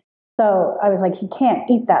 pounds. So I was like, he can't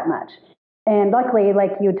eat that much. And luckily,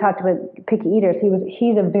 like you talked about picky eaters,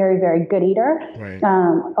 he's a very, very good eater, right.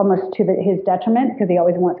 Almost to his detriment, because he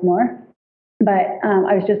always wants more. But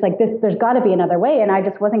I was just like, there's got to be another way. And I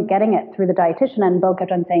just wasn't getting it through the dietitian. And Bo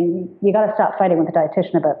kept on saying, you got to stop fighting with the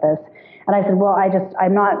dietitian about this. And I said, well,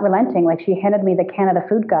 I'm not relenting. Like, she handed me the Canada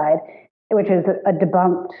Food Guide, which is a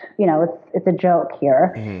debunked, it's a joke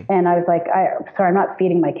here. Mm-hmm. And I was like, sorry, I'm not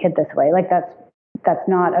feeding my kid this way. Like, that's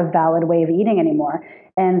not a valid way of eating anymore.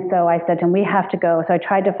 And so I said to him, we have to go. So I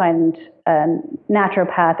tried to find a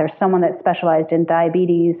naturopath or someone that specialized in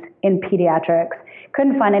diabetes, in pediatrics.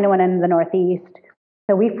 Couldn't find anyone in the Northeast.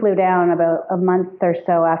 So we flew down about a month or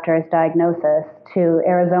so after his diagnosis to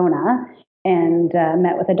Arizona and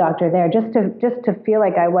met with a doctor there, just to feel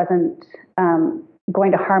like I wasn't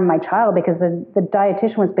going to harm my child, because the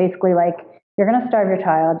dietitian was basically like, you're going to starve your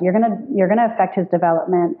child, you're going to affect his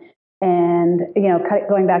development. And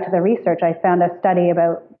going back to the research, I found a study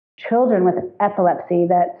about children with epilepsy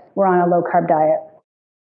that were on a low carb diet,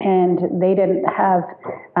 and they didn't have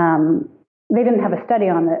a study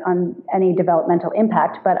on any developmental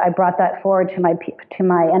impact. But I brought that forward to my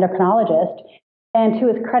endocrinologist, and to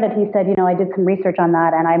his credit, he said, I did some research on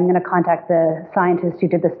that, and I'm going to contact the scientists who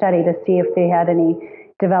did the study to see if they had any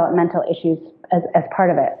developmental issues as part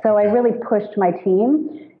of it. So I really pushed my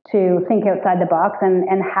team to think outside the box and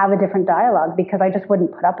have a different dialogue, because I just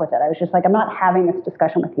wouldn't put up with it. I was just like, I'm not having this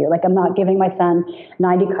discussion with you. Like, I'm not giving my son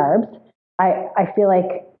 90 carbs. I feel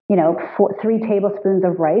like 3 tablespoons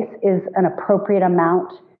of rice is an appropriate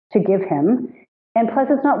amount to give him. And plus,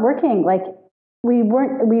 it's not working. Like, we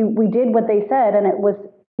did what they said, and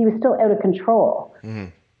he was still out of control. Mm-hmm.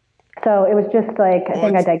 So it was just like, I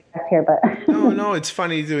think I digress here, but no, it's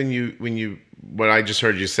funny when you what I just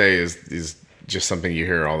heard you say is just something you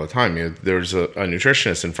hear all the time. There's a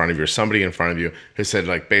nutritionist in front of you, or somebody in front of you, who said,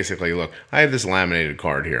 like, basically, look, I have this laminated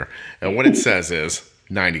card here, and what it says is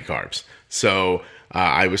 90 carbs. So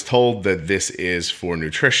I was told that this is for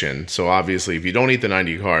nutrition. So obviously, if you don't eat the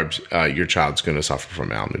 90 carbs, your child's going to suffer from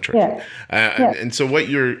malnutrition. Yeah. And so what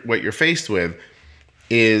you're faced with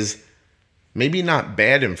is maybe not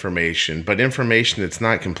bad information, but information that's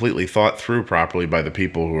not completely thought through properly by the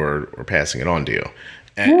people who are passing it on to you.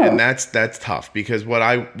 And that's tough, because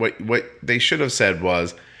what they should have said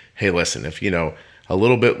was, hey, listen, if a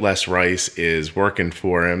little bit less rice is working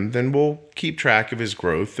for him, then we'll keep track of his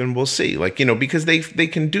growth and we'll see. Like, because they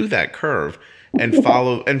can do that curve and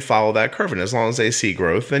follow that curve. And as long as they see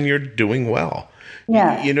growth, then you're doing well.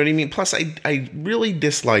 Yeah. You know what I mean? Plus, I really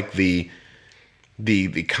dislike the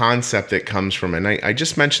concept that comes from, and I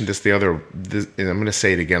just mentioned this and I'm going to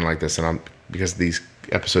say it again like this, and because these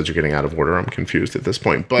episodes are getting out of order, I'm confused at this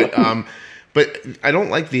point. But but I don't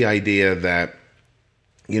like the idea that,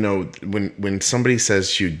 you know, when somebody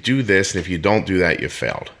says you do this, and if you don't do that, you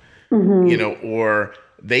failed. Mm-hmm. You know, or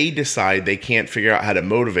they decide they can't figure out how to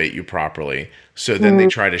motivate you properly, so then they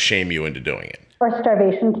try to shame you into doing it. Or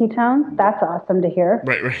starvation ketones. That's awesome to hear.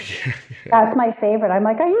 Right. Yeah. That's my favorite. I'm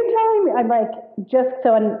like, are you telling me? I'm like, just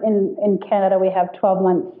so in Canada, we have 12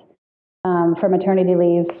 months for maternity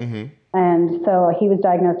leave. Mm-hmm. And so he was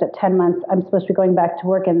diagnosed at 10 months. I'm supposed to be going back to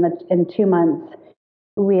work in 2 months.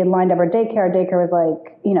 We had lined up our daycare. Daycare was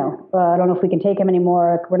like, you know, I don't know if we can take him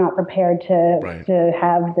anymore. We're not prepared to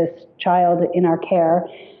have this child in our care.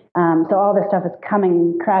 So all this stuff is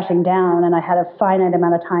coming crashing down, and I had a finite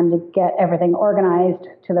amount of time to get everything organized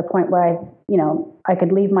to the point where I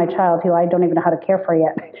could leave my child, who I don't even know how to care for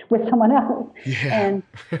yet, with someone else. Yeah.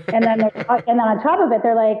 And then on top of it,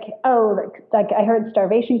 they're like, oh, like I heard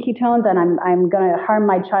starvation ketones, and I'm going to harm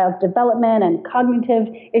my child's development and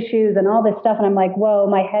cognitive issues and all this stuff. And I'm like, whoa,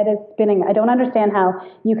 my head is spinning. I don't understand how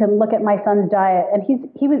you can look at my son's diet, and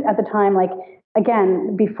he was at the time, like,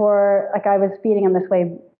 again, before, like, I was feeding him this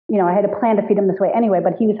way. You know, I had a plan to feed him this way anyway,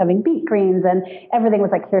 but he was having beet greens, and everything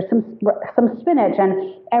was like, here's some spinach, and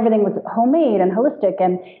everything was homemade and holistic.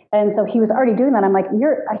 And so he was already doing that. I'm like,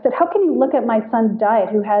 I said, how can you look at my son's diet,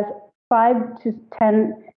 who has 5 to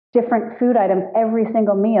 10 different food items every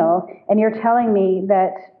single meal, and you're telling me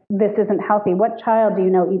that this isn't healthy? What child do you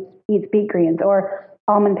know eats beet greens or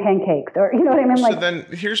almond pancakes, or, you know what I mean? So then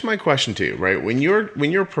here's my question to you, right? When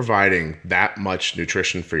you're providing that much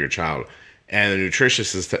nutrition for your child, and a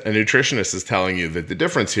nutritionist is telling you that the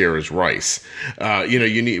difference here is rice.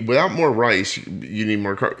 You need, without more rice, you need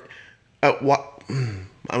more carb. What? I'm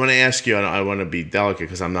going to ask you, and I want to be delicate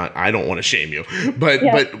because I don't want to shame you, but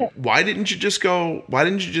why didn't you just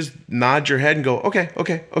nod your head and go, okay.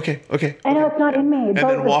 I know it's not in me. And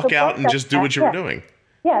then walk out and just do what you were doing.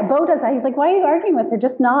 Yeah, Bo does that. He's like, why are you arguing with her?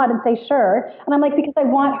 Just nod and say sure. And I'm like, because I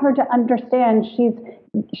want her to understand she's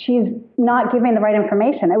not giving the right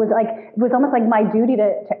information. It was almost like my duty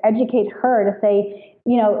to educate her, to say,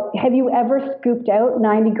 you know, have you ever scooped out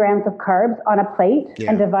 90 grams of carbs on a plate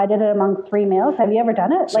and divided it among 3 meals? Have you ever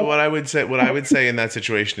done it? So what I would say in that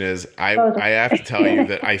situation is, I have to tell you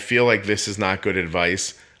that I feel like this is not good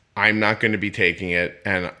advice. I'm not going to be taking it,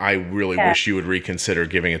 and I really wish you would reconsider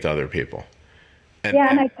giving it to other people. And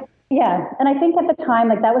I think at the time,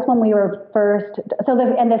 like, that was when we were first. So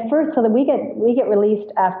that we get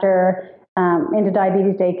released after into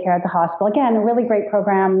diabetes daycare at the hospital. Again, a really great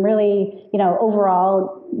program, really, you know,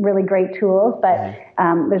 overall really great tools. But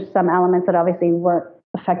there's some elements that obviously weren't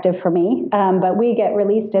effective for me. But we get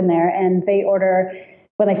released in there, and they order,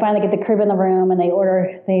 when they finally get the crib in the room, and they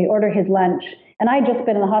order his lunch. And I'd just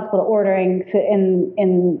been in the hospital ordering.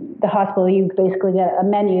 In the hospital, you basically get a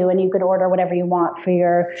menu, and you could order whatever you want for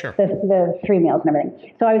your the 3 meals and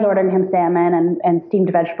everything. So I was ordering him salmon and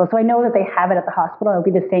steamed vegetables. So I know that they have it at the hospital. It'll be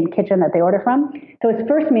the same kitchen that they order from. So his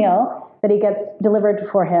first meal that he gets delivered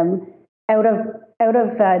for him out of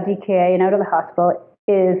DKA and out of the hospital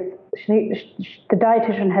is the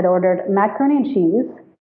dietitian had ordered macaroni and cheese,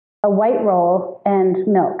 a white roll, and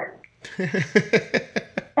milk.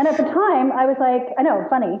 And at the time, I was like, I know,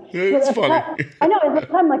 funny. It's funny. I know, at the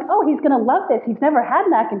time, like, oh, he's going to love this. He's never had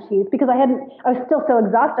mac and cheese, because I was still so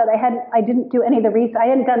exhausted. I didn't do any of the research. I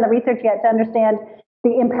hadn't done the research yet to understand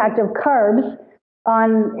the impact of carbs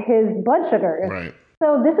on his blood sugars. Right.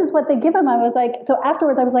 So this is what they give him. I was like, so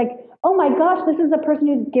afterwards I was like, oh my gosh, this is the person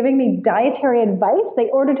who's giving me dietary advice. They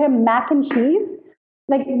ordered him mac and cheese.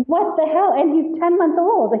 Like, what the hell? And he's 10 months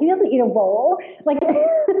old. He doesn't eat a roll. Like,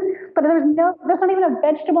 but there's not even a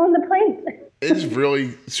vegetable in the plate. It's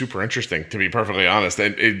really super interesting, to be perfectly honest.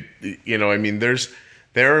 And I mean, there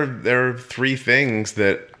are 3 things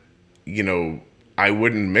that, you know, I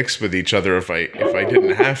wouldn't mix with each other if I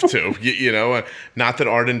didn't have to. You know, not that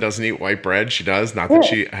Arden doesn't eat white bread. She does. Not that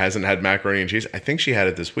she hasn't had macaroni and cheese. I think she had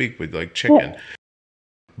it this week with, like, chicken.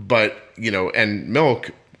 But, you know, and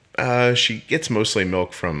milk. She gets mostly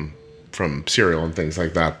milk from cereal and things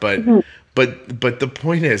like that. But but the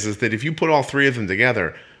point is that if you put all 3 of them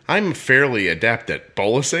together, I'm fairly adept at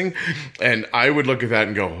bolusing, and I would look at that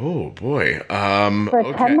and go, oh boy,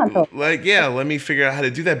 okay, like, yeah, let me figure out how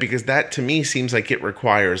to do that, because that to me seems like it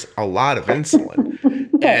requires a lot of insulin.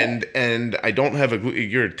 and I don't have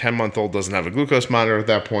your 10-month-old doesn't have a glucose monitor at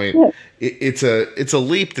that point. Yeah. It's a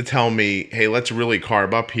leap to tell me, hey, let's really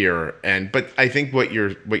carb up here. But I think what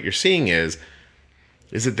you're seeing is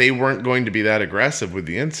that they weren't going to be that aggressive with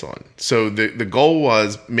the insulin. So the goal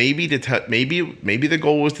was maybe the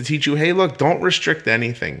goal was to teach you, hey, look, don't restrict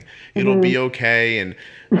anything. It'll be okay, and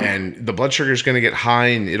the blood sugar is going to get high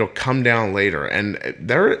and it'll come down later. And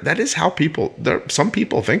that is how some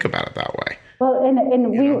people think about it that way. Well,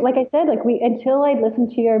 and we, like I said, until I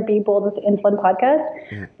listened to your Be Bold with Insulin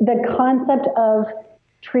podcast, the concept of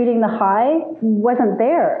treating the high wasn't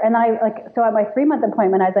there. And so at my 3-month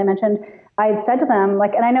appointment, as I mentioned, I said to them,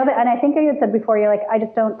 and I know that, and I think you had said before, you're like,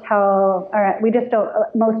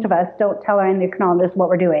 most of us don't tell our endocrinologist what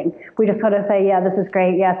we're doing. We just sort of say, yeah, this is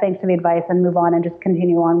great. Yeah, thanks for the advice, and move on and just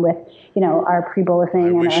continue on with, our pre-bolusing.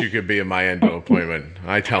 I wish you could be in my endo appointment.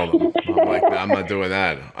 I tell them, I'm like, I'm not doing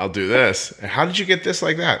that. I'll do this. How did you get this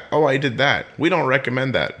like that? Oh, I did that. We don't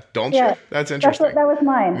recommend that. Don't you? That's interesting. That was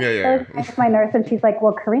mine. Yeah. That was my nurse, and she's like,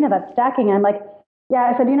 well, Karina, that's stacking. And I'm like,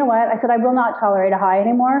 yeah, I said, you know what? I said, I will not tolerate a high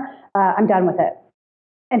anymore. I'm done with it.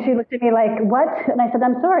 And she looked at me like, what? And I said,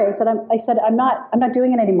 I'm sorry. I said, I'm not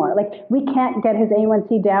doing it anymore. Like, we can't get his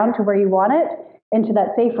A1C down to where you want it, into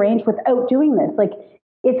that safe range, without doing this. Like,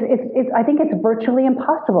 I think it's virtually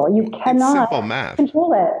impossible. You cannot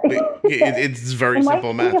control it. It's very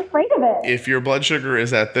simple math. Why are you afraid of it? If your blood sugar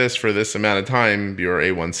is at this for this amount of time, your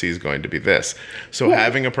A1C is going to be this. So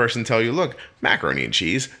having a person tell you, look, macaroni and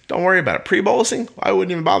cheese, don't worry about it. Pre-bolusing, I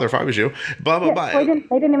wouldn't even bother if I was you. Blah, blah, blah. They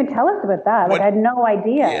didn't even tell us about that. I had no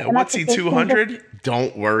idea. Yeah, what's C200?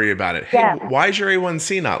 Don't worry about it. Hey, why is your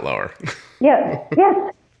A1C not lower? Yes.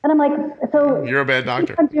 And I'm like, so you're a bad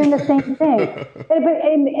doctor. I'm doing the same thing.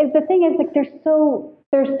 and the thing is, like, they're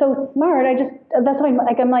so smart. That's why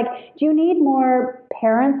I'm like, do you need more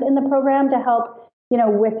parents in the program to help,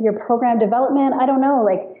 with your program development? I don't know.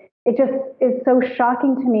 Like, it just is so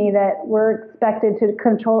shocking to me that we're expected to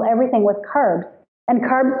control everything with carbs. And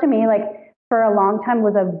carbs to me, like, for a long time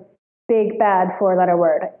was a big bad 4-letter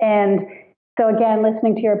word. And so again,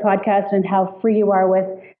 listening to your podcast and how free you are with,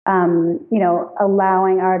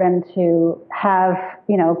 allowing Arden to have,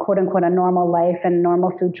 quote unquote, a normal life and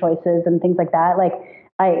normal food choices and things like that. Like,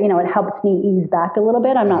 it helps me ease back a little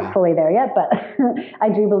bit. I'm not fully there yet, but I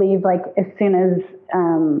do believe, like, as soon as,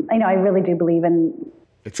 I really do believe in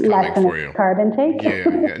it's coming for you. Carb intake.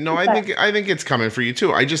 Yeah. No, I think it's coming for you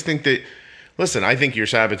too. I just think that, listen, I think you're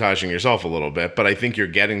sabotaging yourself a little bit, but I think you're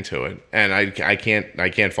getting to it, and I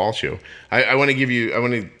can't fault you. I want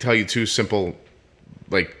to tell you 2 simple,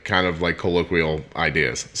 like, kind of like colloquial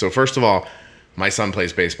ideas. So first of all, my son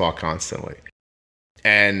plays baseball constantly.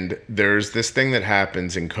 And there's this thing that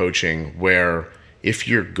happens in coaching where if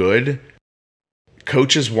you're good,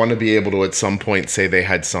 coaches want to be able to at some point say they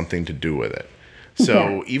had something to do with it.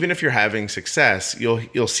 So even if you're having success,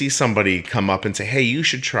 you'll see somebody come up and say, hey, you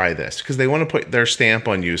should try this, because they want to put their stamp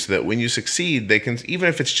on you so that when you succeed, they can, even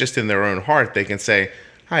if it's just in their own heart, they can say,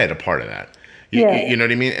 I had a part of that. You know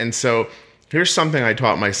what I mean? And so here's something I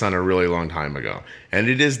taught my son a really long time ago, and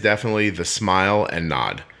it is definitely the smile and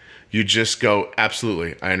nod. You just go,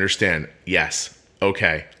 absolutely, I understand. Yes.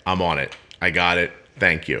 Okay, I'm on it. I got it.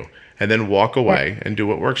 Thank you. And then walk away and do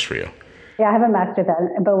what works for you. Yeah, I haven't mastered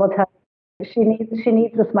that, but we'll tell you. She needs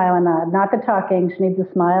the smile and nod, not the talking. She needs the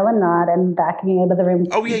smile and nod and backing out of the room.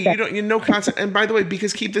 Oh yeah, you know concept. And by the way,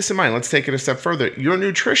 because keep this in mind, let's take it a step further. Your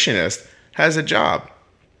nutritionist has a job.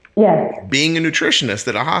 Yes. Being a nutritionist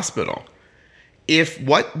at a hospital. If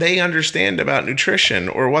what they understand about nutrition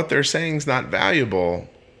or what they're saying is not valuable,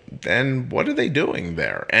 then what are they doing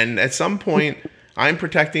there? And at some point, I'm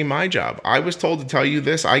protecting my job. I was told to tell you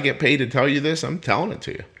this. I get paid to tell you this. I'm telling it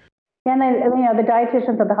to you. And then, the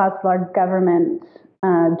dietitians at the hospital are government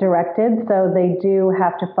directed, so they do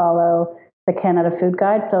have to follow the Canada Food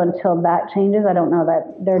Guide. So until that changes, I don't know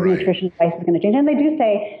that their nutrition advice is going to change. And they do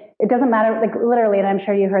say it doesn't matter, like, literally, and I'm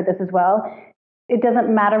sure you heard this as well, it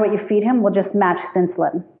doesn't matter what you feed him, we'll just match his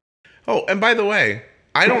insulin. Oh, and by the way,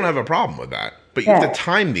 I don't have a problem with that. But you have to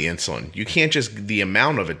time the insulin. You can't just, the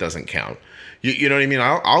amount of it doesn't count. You know what I mean?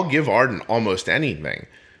 I'll give Arden almost anything.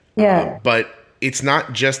 Yeah. But it's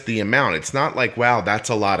not just the amount. It's not like, wow, that's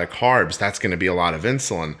a lot of carbs. That's going to be a lot of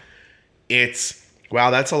insulin. It's, wow,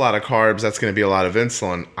 that's a lot of carbs. That's going to be a lot of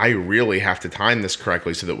insulin. I really have to time this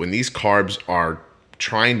correctly so that when these carbs are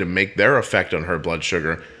trying to make their effect on her blood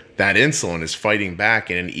sugar, that insulin is fighting back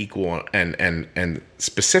in an equal and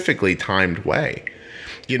specifically timed way.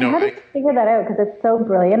 How do you figure that out? Because it's so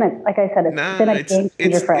brilliant. It's, like I said, it's been a game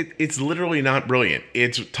changer for us. It's literally not brilliant.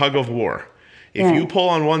 It's tug of war. If you pull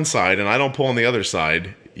on one side and I don't pull on the other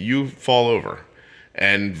side, you fall over.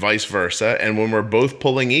 and vice versa. And when we're both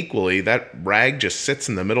pulling equally, that rag just sits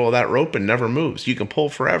in the middle of that rope and never moves. You can pull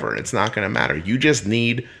forever and it's not going to matter. You just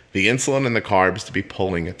need the insulin and the carbs to be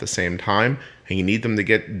pulling at the same time, and you need them to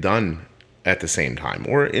get done at the same time,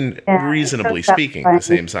 or in reasonably speaking, the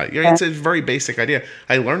same side. Yeah, it's a very basic idea.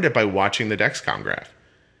 I learned it by watching the Dexcom graph.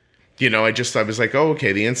 I was like, oh,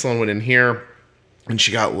 okay, the insulin went in here and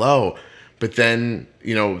she got low, but then,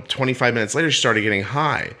 25 minutes later, she started getting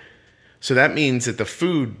high. So that means that the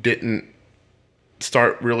food didn't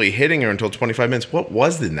start really hitting her until 25 minutes. What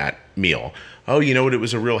was in that meal? Oh, you know what? It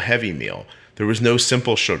was a real heavy meal. There was no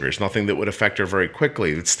simple sugars, nothing that would affect her very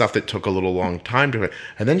quickly. It's stuff that took a little long time to it.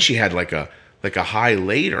 And then she had like a high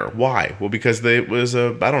later. Why? Well, because there was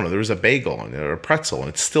there was a bagel or a pretzel, and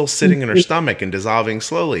it's still sitting in her stomach and dissolving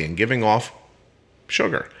slowly and giving off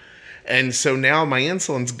sugar. And so now my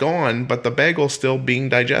insulin's gone, but the bagel's still being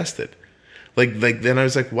digested. Then I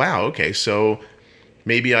was like, wow, okay, so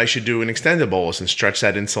maybe I should do an extended bolus and stretch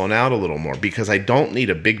that insulin out a little more, because I don't need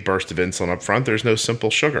a big burst of insulin up front. There's no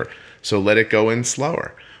simple sugar. So let it go in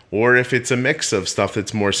slower. Or if it's a mix of stuff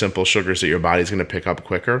that's more simple sugars that your body's going to pick up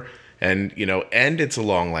quicker and it's a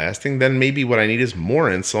long lasting, then maybe what I need is more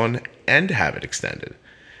insulin and have it extended.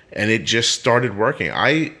 And it just started working.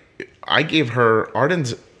 I gave her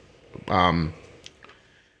Arden's,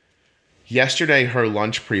 yesterday, her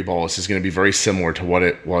lunch pre-bolus is going to be very similar to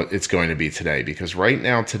what it's going to be today, because right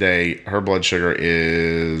now today her blood sugar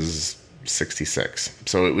is 66.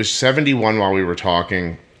 So it was 71 while we were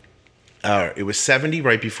talking. It was 70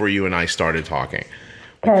 right before you and I started talking.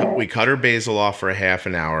 We cut her basal off for a half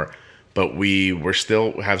an hour, but we were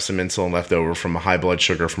still have some insulin left over from a high blood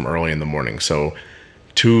sugar from early in the morning. So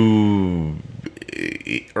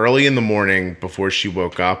early in the morning before she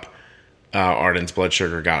woke up, Arden's blood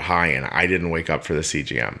sugar got high, and I didn't wake up for the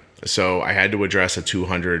CGM. So I had to address a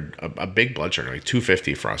 200, a big blood sugar, like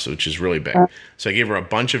 250 for us, which is really big. So I gave her a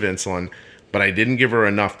bunch of insulin, but I didn't give her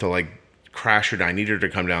enough to crash her down. I needed her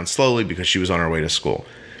to come down slowly because she was on her way to school.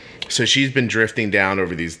 So she's been drifting down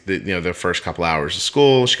over the first couple hours of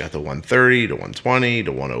school. She got the 130 to 120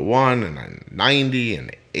 to 101 and then 90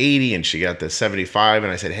 and 80, and she got the 75.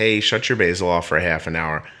 And I said, hey, shut your basal off for a half an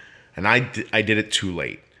hour. And I did it too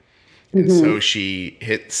late. And so she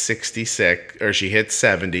hit 66, or she hit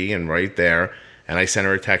 70, and right there. And I sent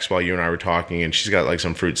her a text while you and I were talking, and she's got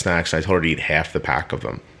some fruit snacks. And I told her to eat half the pack of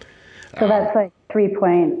them. So that's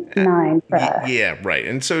 3.9 for us. Yeah, right.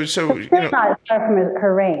 And so it's not far from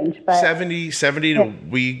her range, but 70 to,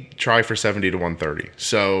 we try for 70 to 130.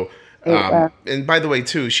 So, and by the way,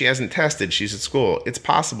 too, she hasn't tested. She's at school. It's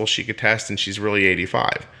possible she could test and she's really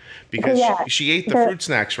 85. Because she ate the fruit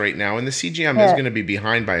snacks right now, and the CGM is going to be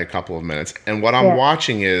behind by a couple of minutes. And what I'm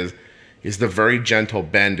watching is the very gentle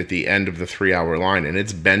bend at the end of the 3-hour line, and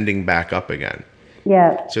it's bending back up again.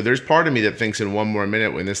 Yeah. So there's part of me that thinks in one more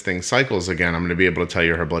minute, when this thing cycles again, I'm going to be able to tell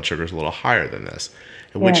you her blood sugar is a little higher than this,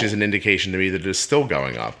 which is an indication to me that it is still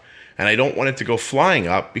going up. And I don't want it to go flying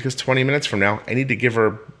up, because 20 minutes from now, I need to give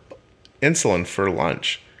her insulin for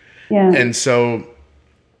lunch. Yeah. And so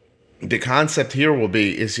the concept here will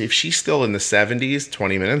be is if she's still in the 70s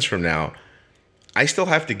 20 minutes from now, I still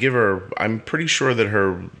have to give her, I'm pretty sure that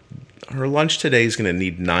her lunch today is going to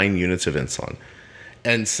need 9 units of insulin.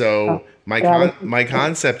 And so my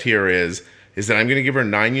concept here is that I'm going to give her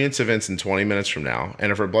 9 units of insulin 20 minutes from now.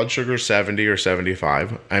 And if her blood sugar is 70 or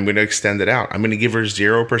 75, I'm going to extend it out. I'm going to give her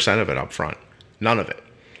 0% of it up front. None of it.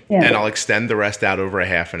 Yeah. And I'll extend the rest out over a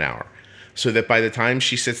half an hour. So that by the time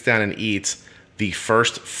she sits down and eats, the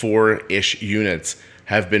first 4-ish units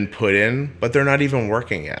have been put in, but they're not even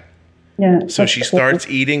working yet. Yeah. So she starts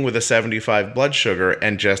eating with a 75 blood sugar,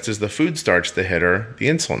 and just as the food starts to hit her, the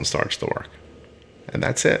insulin starts to work. And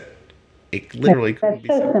that's it. It literally couldn't be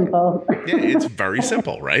simple. Yeah, it's very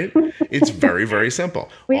simple, right? It's very, very simple.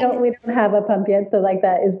 We don't have a pump yet, so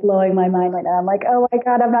that is blowing my mind right now. I'm like, oh my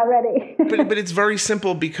God, I'm not ready. but it's very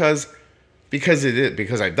simple because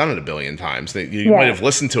I've done it a billion times. You might have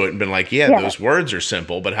listened to it and been like, those words are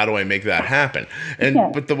simple, but how do I make that happen?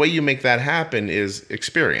 But the way you make that happen is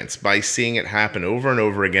experience, by seeing it happen over and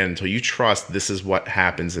over again until you trust this is what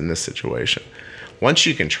happens in this situation. Once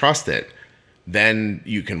you can trust it, then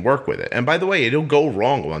you can work with it. And by the way, it'll go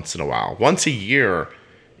wrong once in a while. Once a year,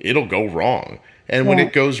 it'll go wrong. And when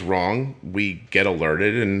it goes wrong, we get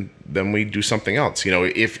alerted and then we do something else.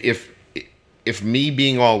 If me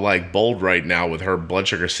being all bold right now with her blood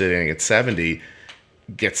sugar sitting at 70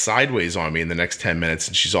 gets sideways on me in the next 10 minutes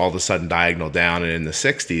and she's all of a sudden diagonal down and in the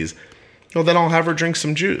 60s, well, then I'll have her drink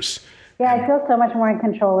some juice. Yeah, I feel so much more in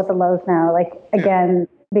control with the lows now. Again,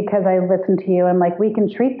 because I listen to you, I'm we can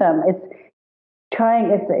treat them. It's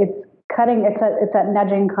cutting, it's that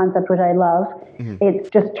nudging concept, which I love. It's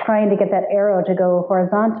just trying to get that arrow to go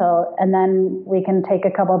horizontal, and then we can take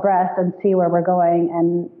a couple breaths and see where we're going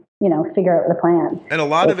and, figure out the plan. And a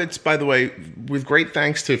lot of it's, by the way, with great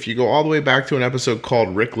thanks to, if you go all the way back to an episode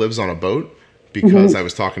called Rick Lives on a Boat, because I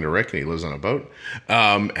was talking to Rick and he lives on a boat.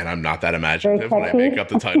 And I'm not that imaginative when I make up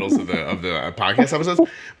the titles of the podcast episodes.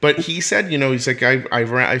 But he said, he's like,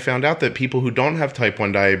 I found out that people who don't have type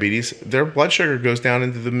 1 diabetes, their blood sugar goes down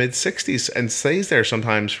into the mid 60s and stays there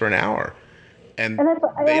sometimes for an hour. And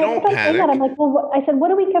they don't panic. I'm like, well, I said, what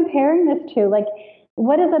are we comparing this to? Like,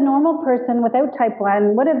 what is a normal person without type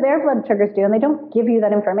 1? What do their blood sugars do? And they don't give you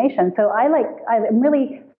that information. So I'm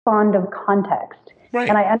really fond of context. Right.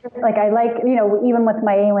 And I like, even with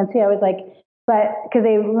my A1C, I was like, but because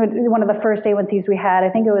one of the first A1Cs we had, I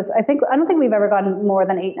don't think we've ever gotten more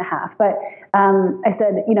than 8.5. But I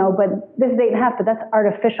said, but this is 8.5, but that's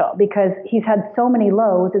artificial because he's had so many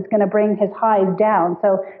lows, it's going to bring his highs down.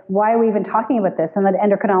 So why are we even talking about this? And the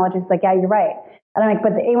endocrinologist is like, yeah, you're right. And I'm like,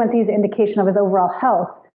 but the A1C is an indication of his overall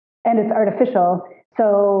health, and it's artificial.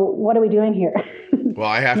 So what are we doing here? Well,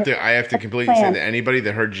 I have to completely say that anybody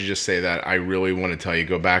that heard you just say that, I really want to tell you,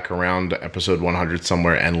 go back around episode 100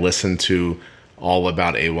 somewhere and listen to all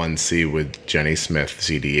about A1C with Jenny Smith,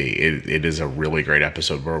 CDE. It is a really great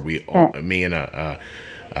episode where me and a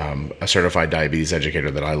certified diabetes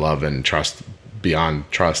educator that I love and trust beyond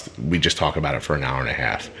trust, we just talk about it for an hour and a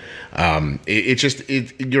half.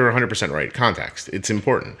 You're 100% right. Context. It's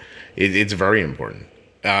important. It's very important.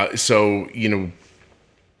 So, you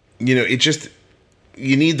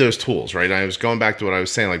need those tools, right? I was going back to what I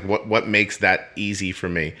was saying, like what makes that easy for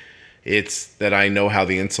me? It's that I know how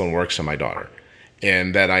the insulin works on my daughter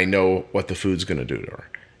and that I know what the food's going to do to her.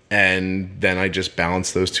 And then I just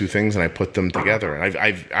balance those two things and I put them together. And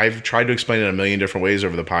I've tried to explain it a million different ways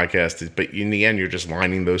over the podcast, but in the end, you're just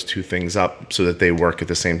lining those two things up so that they work at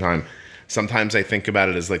the same time. Sometimes I think about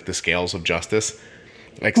it as like the scales of justice,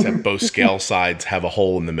 except both scale sides have a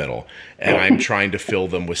hole in the middle, and I'm trying to fill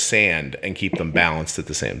them with sand and keep them balanced at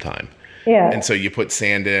the same time. Yeah. And so you put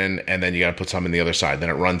sand in, and then you got to put some in the other side. Then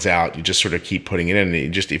it runs out. You just sort of keep putting it in,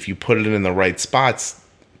 and if you put it in the right spots,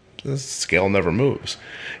 the scale never moves.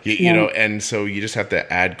 You know, and so you just have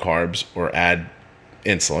to add carbs or add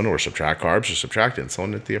insulin or subtract carbs or subtract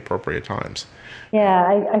insulin at the appropriate times. Yeah,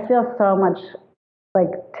 I feel so much like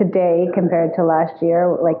today compared to last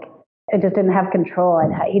year, like I just didn't have control.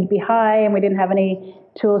 He'd be high and we didn't have any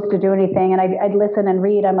tools to do anything. And I'd listen and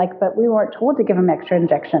read. I'm like, but we weren't told to give him extra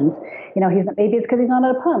injections. Maybe it's because he's not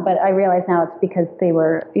at a pump, but I realize now it's because they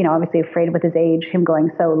were, obviously afraid with his age, him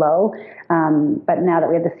going so low. But now that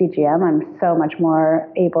we have the CGM, I'm so much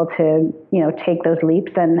more able to, take those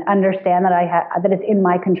leaps and understand that that it's in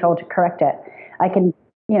my control to correct it. I can,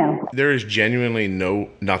 There is genuinely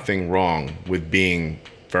nothing wrong with being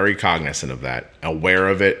very cognizant of that, aware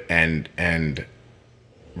of it, and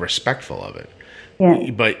respectful of it.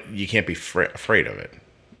 Yeah. But you can't be afraid of it.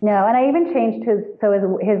 No, and I even changed his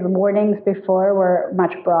warnings before were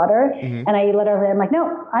much broader. Mm-hmm. And I'm like,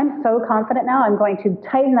 no, I'm so confident now. I'm going to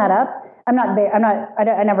tighten that up. I'm not there.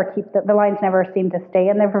 I never keep the lines never seem to stay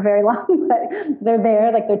in there for very long, but they're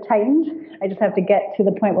there, like they're tightened. I just have to get to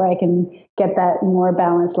the point where I can get that more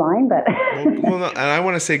balanced line. But well, and I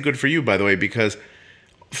want to say good for you, by the way, because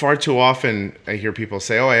far too often I hear people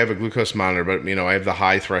say, oh, I have a glucose monitor, but I have the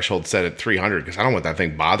high threshold set at 300 because I don't want that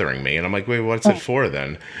thing bothering me. And I'm like, wait, what's it for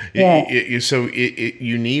then? Yeah.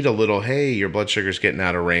 You need a little, hey, your blood sugar's getting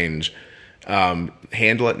out of range.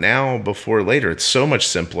 Handle it now before later. It's so much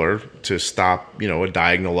simpler to stop, a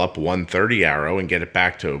diagonal up 130 arrow and get it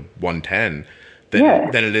back to 110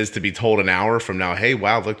 than it is to be told an hour from now, hey,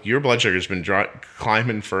 wow, look, your blood sugar's been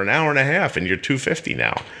climbing for an hour and a half and you're 250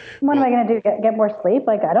 now. What am I going to do? Get more sleep?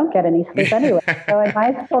 Like, I don't get any sleep anyway. So I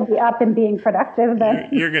might still be up and being productive then.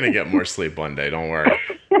 You're going to get more sleep one day. Don't worry.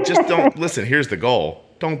 Just don't listen. Here's the goal.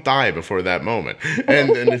 Don't die before that moment.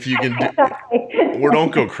 And if you can, or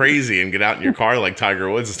don't go crazy and get out in your car like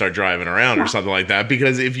Tiger Woods and start driving around or something like that.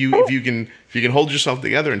 Because if you can hold yourself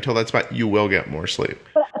together until that spot, you will get more sleep.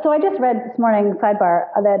 So I just read this morning, sidebar,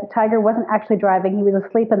 that Tiger wasn't actually driving. He was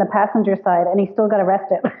asleep in the passenger side, and he still got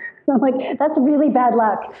arrested. I'm like, that's really bad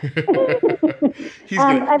luck.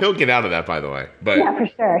 He'll get out of that, by the way. But yeah, for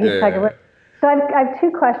sure. He's Tiger Woods. So I have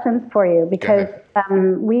two questions for you because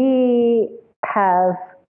we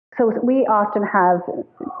often have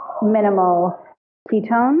minimal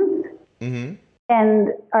ketones. Mm-hmm. And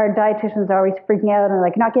our dietitians are always freaking out and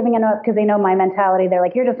like not giving enough because they know my mentality. They're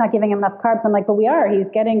like, you're just not giving him enough carbs. I'm like, but we are. He's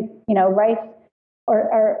getting, rice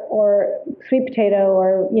or sweet potato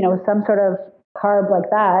or, some sort of carb like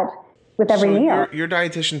that with every meal. Your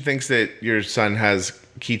dietitian thinks that your son has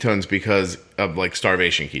ketones because of like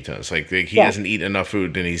starvation ketones. Like he doesn't eat enough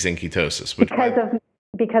food and he's in ketosis.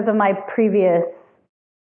 Because of my previous,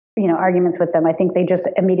 arguments with them. I think they just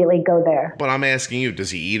immediately go there. But I'm asking you,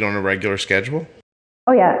 does he eat on a regular schedule?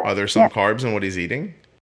 Oh, yeah. Are there some carbs in what he's eating?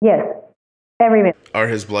 Yes. Every meal. Are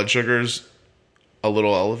his blood sugars a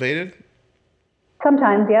little elevated?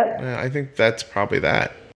 Sometimes, yep. I think that's probably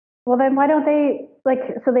that. Well, then why don't they,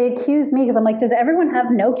 so they accuse me because I'm like, does everyone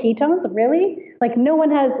have no ketones? Really? Like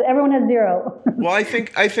everyone has zero. Well, I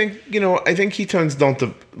think ketones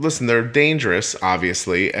don't, listen, they're dangerous,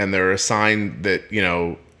 obviously, and they're a sign that,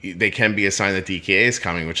 they can be a sign that DKA is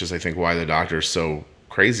coming, which is, I think, why the doctor's so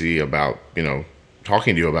crazy about,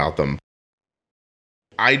 talking to you about them.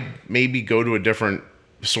 I'd maybe go to a different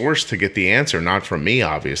source to get the answer, not from me,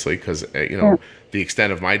 obviously, because, the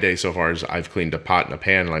extent of my day so far is I've cleaned a pot and a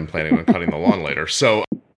pan and I'm planning on cutting the lawn later. So,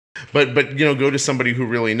 but go to somebody who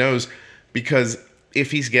really knows, because if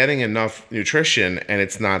he's getting enough nutrition and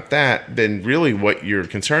it's not that, then really what your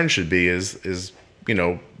concern should be is,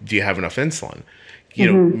 do you have enough insulin?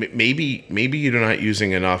 Maybe you're not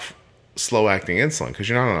using enough slow acting insulin because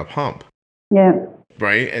you're not on a pump. Yeah.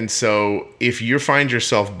 Right. And so if you find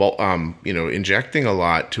yourself, injecting a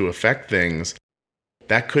lot to affect things,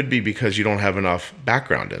 that could be because you don't have enough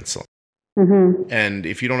background insulin. Mm-hmm. And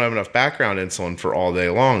if you don't have enough background insulin for all day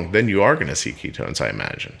long, then you are going to see ketones, I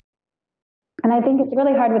imagine. And I think it's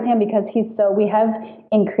really hard with him because we have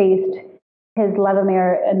increased his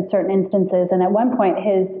Levemir in certain instances. And at one point,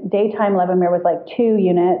 his daytime Levemir was like 2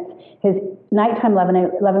 units. His nighttime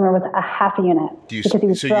Levemir was a half a unit. You do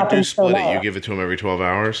split it. You give it to him every 12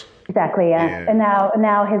 hours? Exactly, yeah. And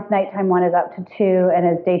now his nighttime one is up to 2, and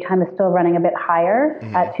his daytime is still running a bit higher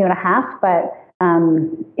at 2.5. But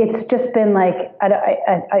it's just been like,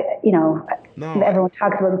 everyone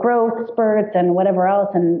talks about growth spurts and whatever else.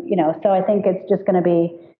 And, so I think it's just going to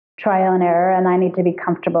be trial and error, and I need to be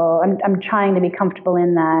comfortable. I'm trying to be comfortable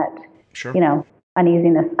in that, sure.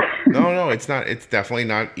 Uneasiness. No, it's not. It's definitely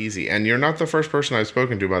not easy. And you're not the first person I've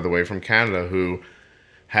spoken to, by the way, from Canada who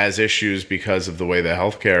has issues because of the way the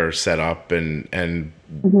healthcare is set up and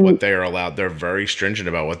what they are allowed. They're very stringent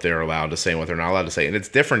about what they're allowed to say and what they're not allowed to say. And it's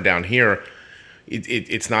different down here.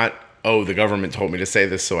 It's not, the government told me to say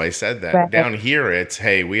this, so I said that. Right. Down here, it's,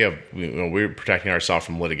 hey, we're protecting ourselves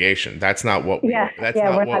from litigation. That's not what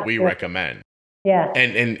we recommend. Yeah.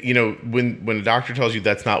 And when a doctor tells you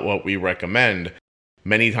that's not what we recommend,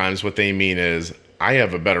 many times what they mean is, I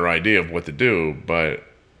have a better idea of what to do, but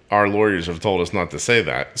our lawyers have told us not to say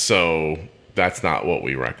that, so that's not what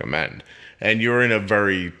we recommend. And you're in a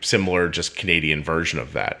very similar, just Canadian version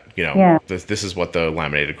of that. This is what the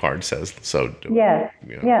laminated card says. So yeah.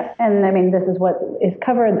 And I mean, this is what is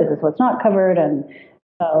covered. This is what's not covered, and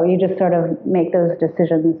so you just sort of make those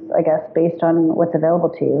decisions, I guess, based on what's available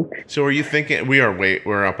to you. So are you thinking?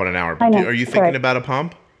 We're up on an hour. But are you thinking about a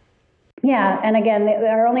pump? Yeah, and again,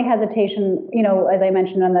 our only hesitation, as I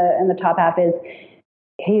mentioned in the top half, is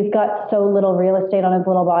he's got so little real estate on his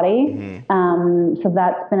little body. Mm-hmm. So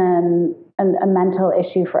that's been a mental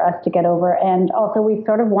issue for us to get over. And also we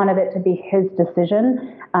sort of wanted it to be his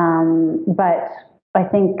decision. But I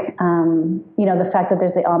think, the fact that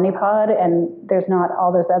there's the Omnipod and there's not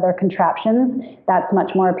all those other contraptions, that's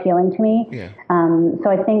much more appealing to me. Yeah. So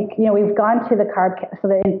I think, we've gone to the carb, so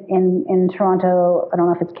that in Toronto, I don't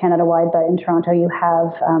know if it's Canada-wide, but in Toronto you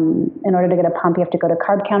have, in order to get a pump, you have to go to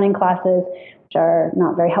carb counting classes, which are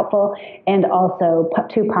not very helpful, and also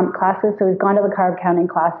 2 pump classes. So we've gone to the carb counting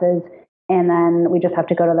classes, and then we just have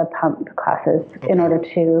to go to the pump classes in order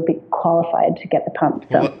to be qualified to get the pump.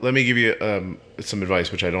 So. Well, let me give you some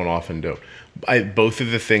advice, which I don't often do. Both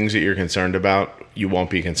of the things that you're concerned about, you won't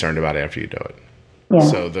be concerned about after you do it. Yeah.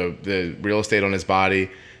 So the real estate on his body,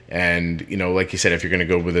 and like you said, if you're going to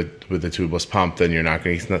go with a tubeless pump, then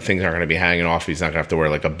things aren't going to be hanging off. He's not going to have to wear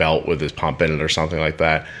like a belt with his pump in it or something like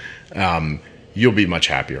that. You'll be much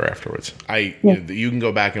happier afterwards. You can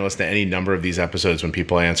go back and listen to any number of these episodes when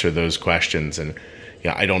people answer those questions, and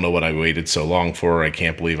I don't know what I waited so long for. I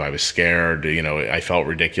can't believe I was scared. I felt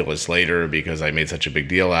ridiculous later because I made such a big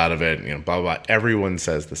deal out of it. Blah, blah, blah. Everyone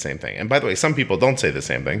says the same thing. And by the way, some people don't say the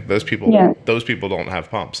same thing. Those people don't have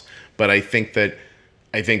pumps. But I think that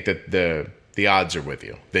the odds are with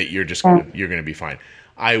you that you're just you're gonna be fine.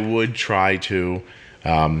 I would try to,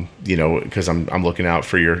 because I'm looking out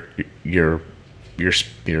for your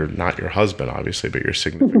not your husband, obviously, but your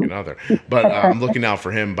significant other. But I'm looking out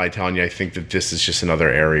for him by telling you, I think that this is just another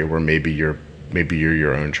area where maybe you're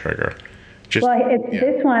your own trigger Just, Well,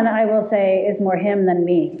 this one, I will say, is more him than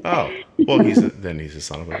me. oh, well, he's a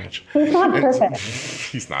son of a bitch. He's not perfect.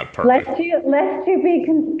 He's not perfect. Lest you be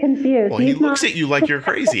confused. Well, he looks at you like you're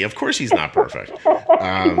crazy. Of course he's not perfect.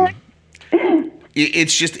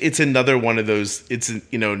 It's another one of those,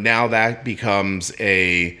 now that becomes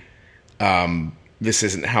a, this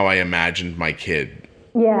isn't how I imagined my kid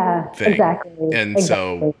thing. Exactly. And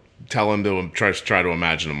so tell him to try to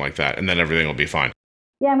imagine him like that, and then everything will be fine.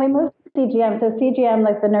 Yeah, and we moved to CGM. So CGM,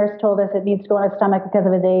 like the nurse told us, it needs to go on his stomach because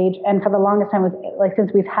of his age. And for the longest time,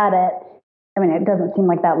 since we've had it, I mean, it doesn't seem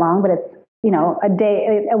like that long, but it's,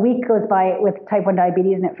 a week goes by with type 1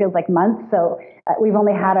 diabetes and it feels like months. So we've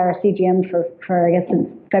only had our CGM for I guess, since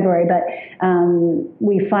February. But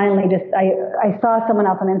we finally I saw someone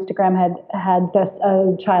else on Instagram had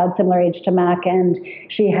a child similar age to Mac, and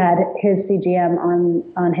she had his CGM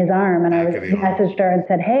on his arm. And I messaged her and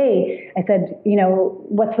said, hey, I said,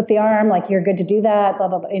 what's with the arm? Like, you're good to do that, blah,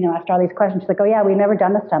 blah, blah. After all these questions, she's like, oh yeah, we've never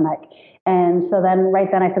done the stomach. And so then right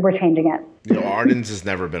then I said, we're changing it. Arden's has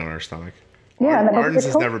never been on her stomach. Yeah, Arden's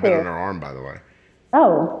has never been on her arm, by the way.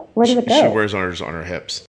 Oh, where did it go? She wears hers on her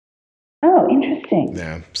hips. Oh, interesting.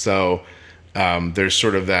 Yeah. So there's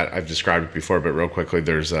sort of that, I've described it before, but real quickly,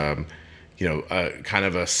 there's kind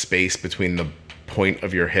of a space between the point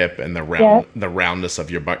of your hip and the roundness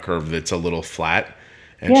of your butt curve that's a little flat,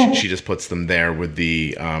 and she just puts them there with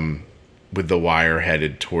the wire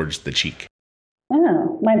headed towards the cheek.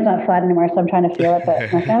 Oh, mine's not flat anymore, so I'm trying to feel it.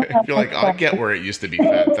 But you're like, I get where it used to be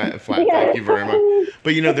flat. Thank you very much.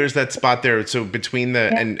 But there's that spot there. So between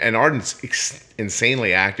and Arden's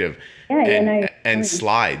insanely active, and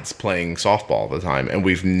slides playing softball all the time, and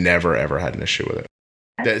we've never ever had an issue with it.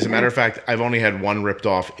 As a matter of fact, I've only had one ripped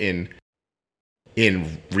off in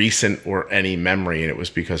recent or any memory, and it was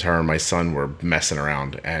because her and my son were messing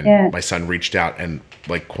around, and my son reached out and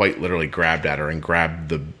like quite literally grabbed at her and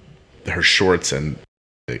grabbed her shorts and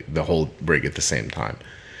the whole rig at the same time,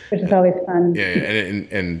 which is always fun. Yeah,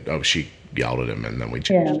 and she yelled at him, and then we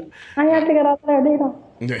changed it. I have to get out there, Dino.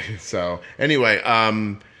 So anyway,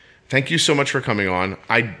 thank you so much for coming on.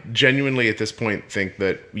 I genuinely at this point think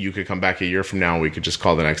that you could come back a year from now and we could just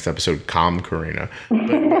call the next episode Calm Karina.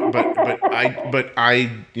 But I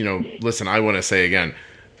listen, I want to say again,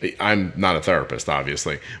 I'm not a therapist,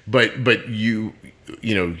 obviously, but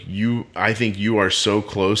I think you are so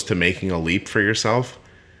close to making a leap for yourself.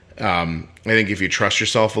 I think if you trust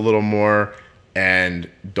yourself a little more and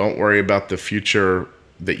don't worry about the future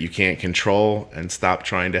that you can't control and stop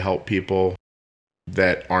trying to help people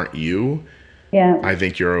that aren't you, I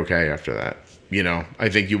think you're okay after that. I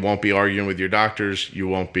think you won't be arguing with your doctors. You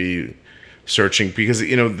won't be searching because,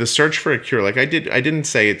 the search for a cure, like I didn't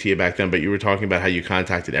say it to you back then, but you were talking about how you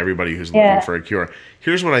contacted everybody who's looking for a cure.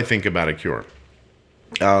 Here's what I think about a cure.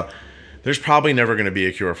 There's probably never going to be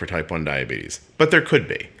a cure for type 1 diabetes, but there could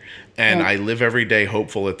be. And I live every day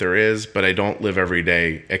hopeful that there is, but I don't live every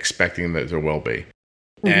day expecting that there will be.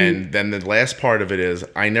 Mm-hmm. And then the last part of it is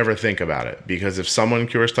I never think about it, because if someone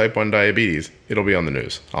cures type 1 diabetes, it'll be on the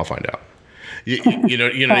news. I'll find out. You know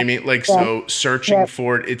what I mean? Like, so searching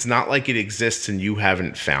for it, it's not like it exists and you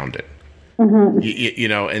haven't found it.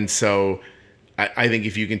 Mm-hmm. And so I think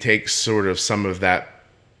if you can take sort of some of that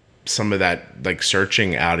like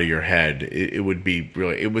searching out of your head, it would be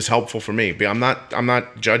really, it was helpful for me. But I'm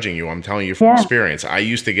not judging you. I'm telling you from experience. I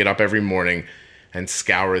used to get up every morning and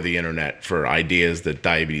scour the internet for ideas that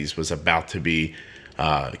diabetes was about to be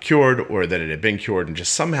cured, or that it had been cured, and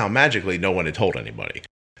just somehow magically no one had told anybody.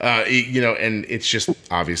 And it's just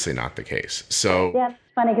obviously not the case. So yeah, it's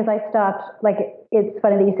funny because I stopped. Like, it's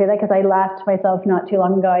funny that you say that, because I laughed to myself not too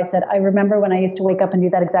long ago. I said, I remember when I used to wake up and do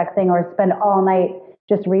that exact thing, or spend all night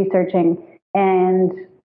just researching. And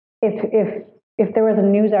if there was a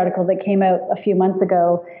news article that came out a few months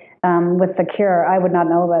ago with the cure, I would not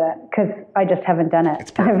know about it because I just haven't done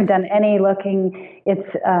it. I haven't done any looking. It's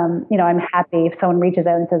I'm happy if someone reaches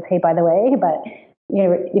out and says, hey, by the way, but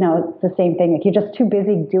it's the same thing. Like, you're just too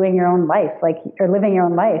busy doing your own life, or living your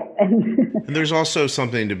own life. And there's also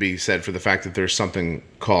something to be said for the fact that there's something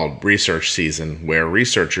called research season, where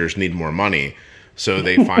researchers need more money. So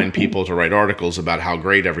they find people to write articles about how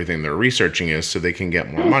great everything they're researching is, so they can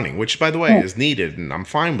get more money, which, by the way, is needed. And I'm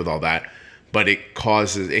fine with all that. But it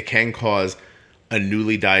can cause a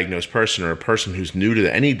newly diagnosed person, or a person who's new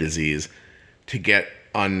to any disease, to get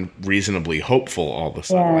unreasonably hopeful all of a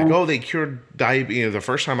sudden. Like, oh, they cured diabetes. The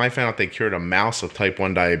first time I found out they cured a mouse of type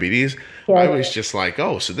 1 diabetes, I was just like,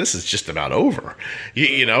 oh, so this is just about over,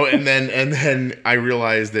 and then I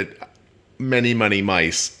realized that many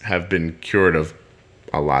mice have been cured of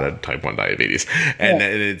a lot of type 1 diabetes, and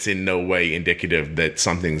it's in no way indicative that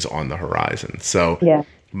something's on the horizon. So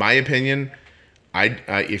my opinion,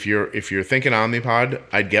 if you're thinking Omnipod,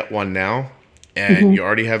 I'd get one now, and you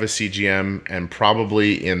already have a CGM, and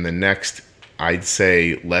probably in the next, I'd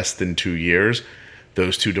say less than 2 years,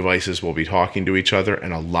 those two devices will be talking to each other,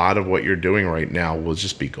 and a lot of what you're doing right now will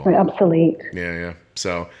just be gone. Obsolete. Yeah.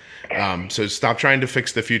 So stop trying to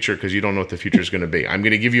fix the future, because you don't know what the future is going to be. I'm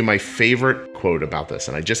going to give you my favorite quote about this,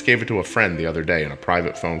 and I just gave it to a friend the other day in a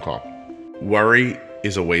private phone call. Worry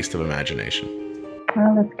is a waste of imagination.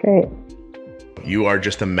 Oh, that's great. You are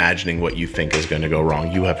just imagining what you think is going to go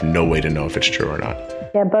wrong. You have no way to know if it's true or not.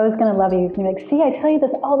 Yeah, Bo's going to love you. He's going to be like, see, I tell you this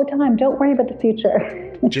all the time. Don't worry about the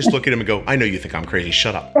future. Just look at him and go, I know you think I'm crazy.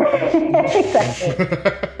 Shut up. Exactly. So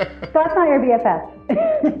that's not your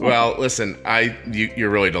BFF. Well, listen, you're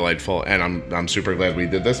really delightful, and I'm super glad we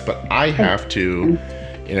did this, but I have to,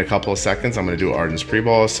 in a couple of seconds, I'm going to do Arden's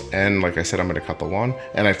pre-bolus, and like I said, I'm going to cut the lawn,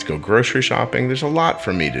 and I have to go grocery shopping. There's a lot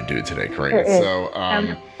for me to do today, Karina. So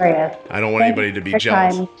I don't want anybody to be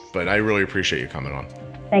jealous, but I really appreciate you coming on.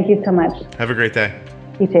 Thank you so much. Have a great day.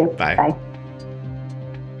 You too. Bye. Bye.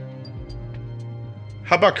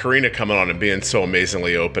 How about Karina coming on and being so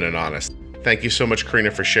amazingly open and honest? Thank you so much,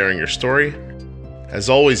 Karina, for sharing your story. As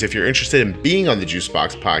always, if you're interested in being on the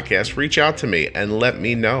Juicebox podcast, reach out to me and let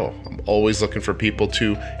me know. I'm always looking for people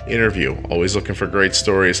to interview, always looking for great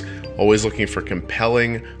stories, always looking for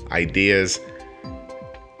compelling ideas,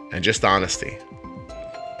 and just honesty.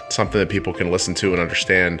 Something that people can listen to and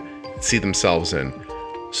understand, see themselves in,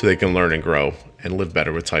 so they can learn and grow and live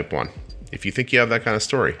better with type 1. If you think you have that kind of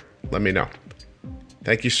story, let me know.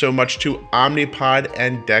 Thank you so much to Omnipod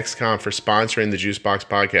and Dexcom for sponsoring the Juicebox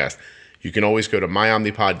podcast. You can always go to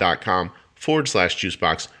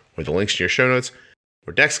myomnipod.com/juicebox, or the links in your show notes,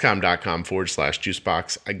 or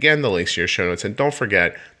dexcom.com/juicebox. Again, the links in your show notes. And don't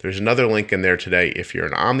forget, there's another link in there today. If you're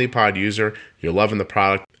an Omnipod user, you're loving the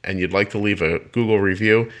product, and you'd like to leave a Google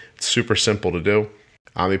review, it's super simple to do.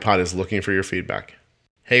 Omnipod is looking for your feedback.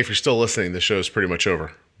 Hey, if you're still listening, the show is pretty much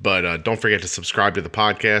over. But don't forget to subscribe to the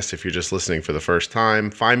podcast if you're just listening for the first time.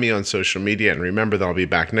 Find me on social media, and remember that I'll be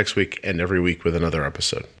back next week and every week with another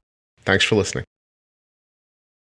episode. Thanks for listening.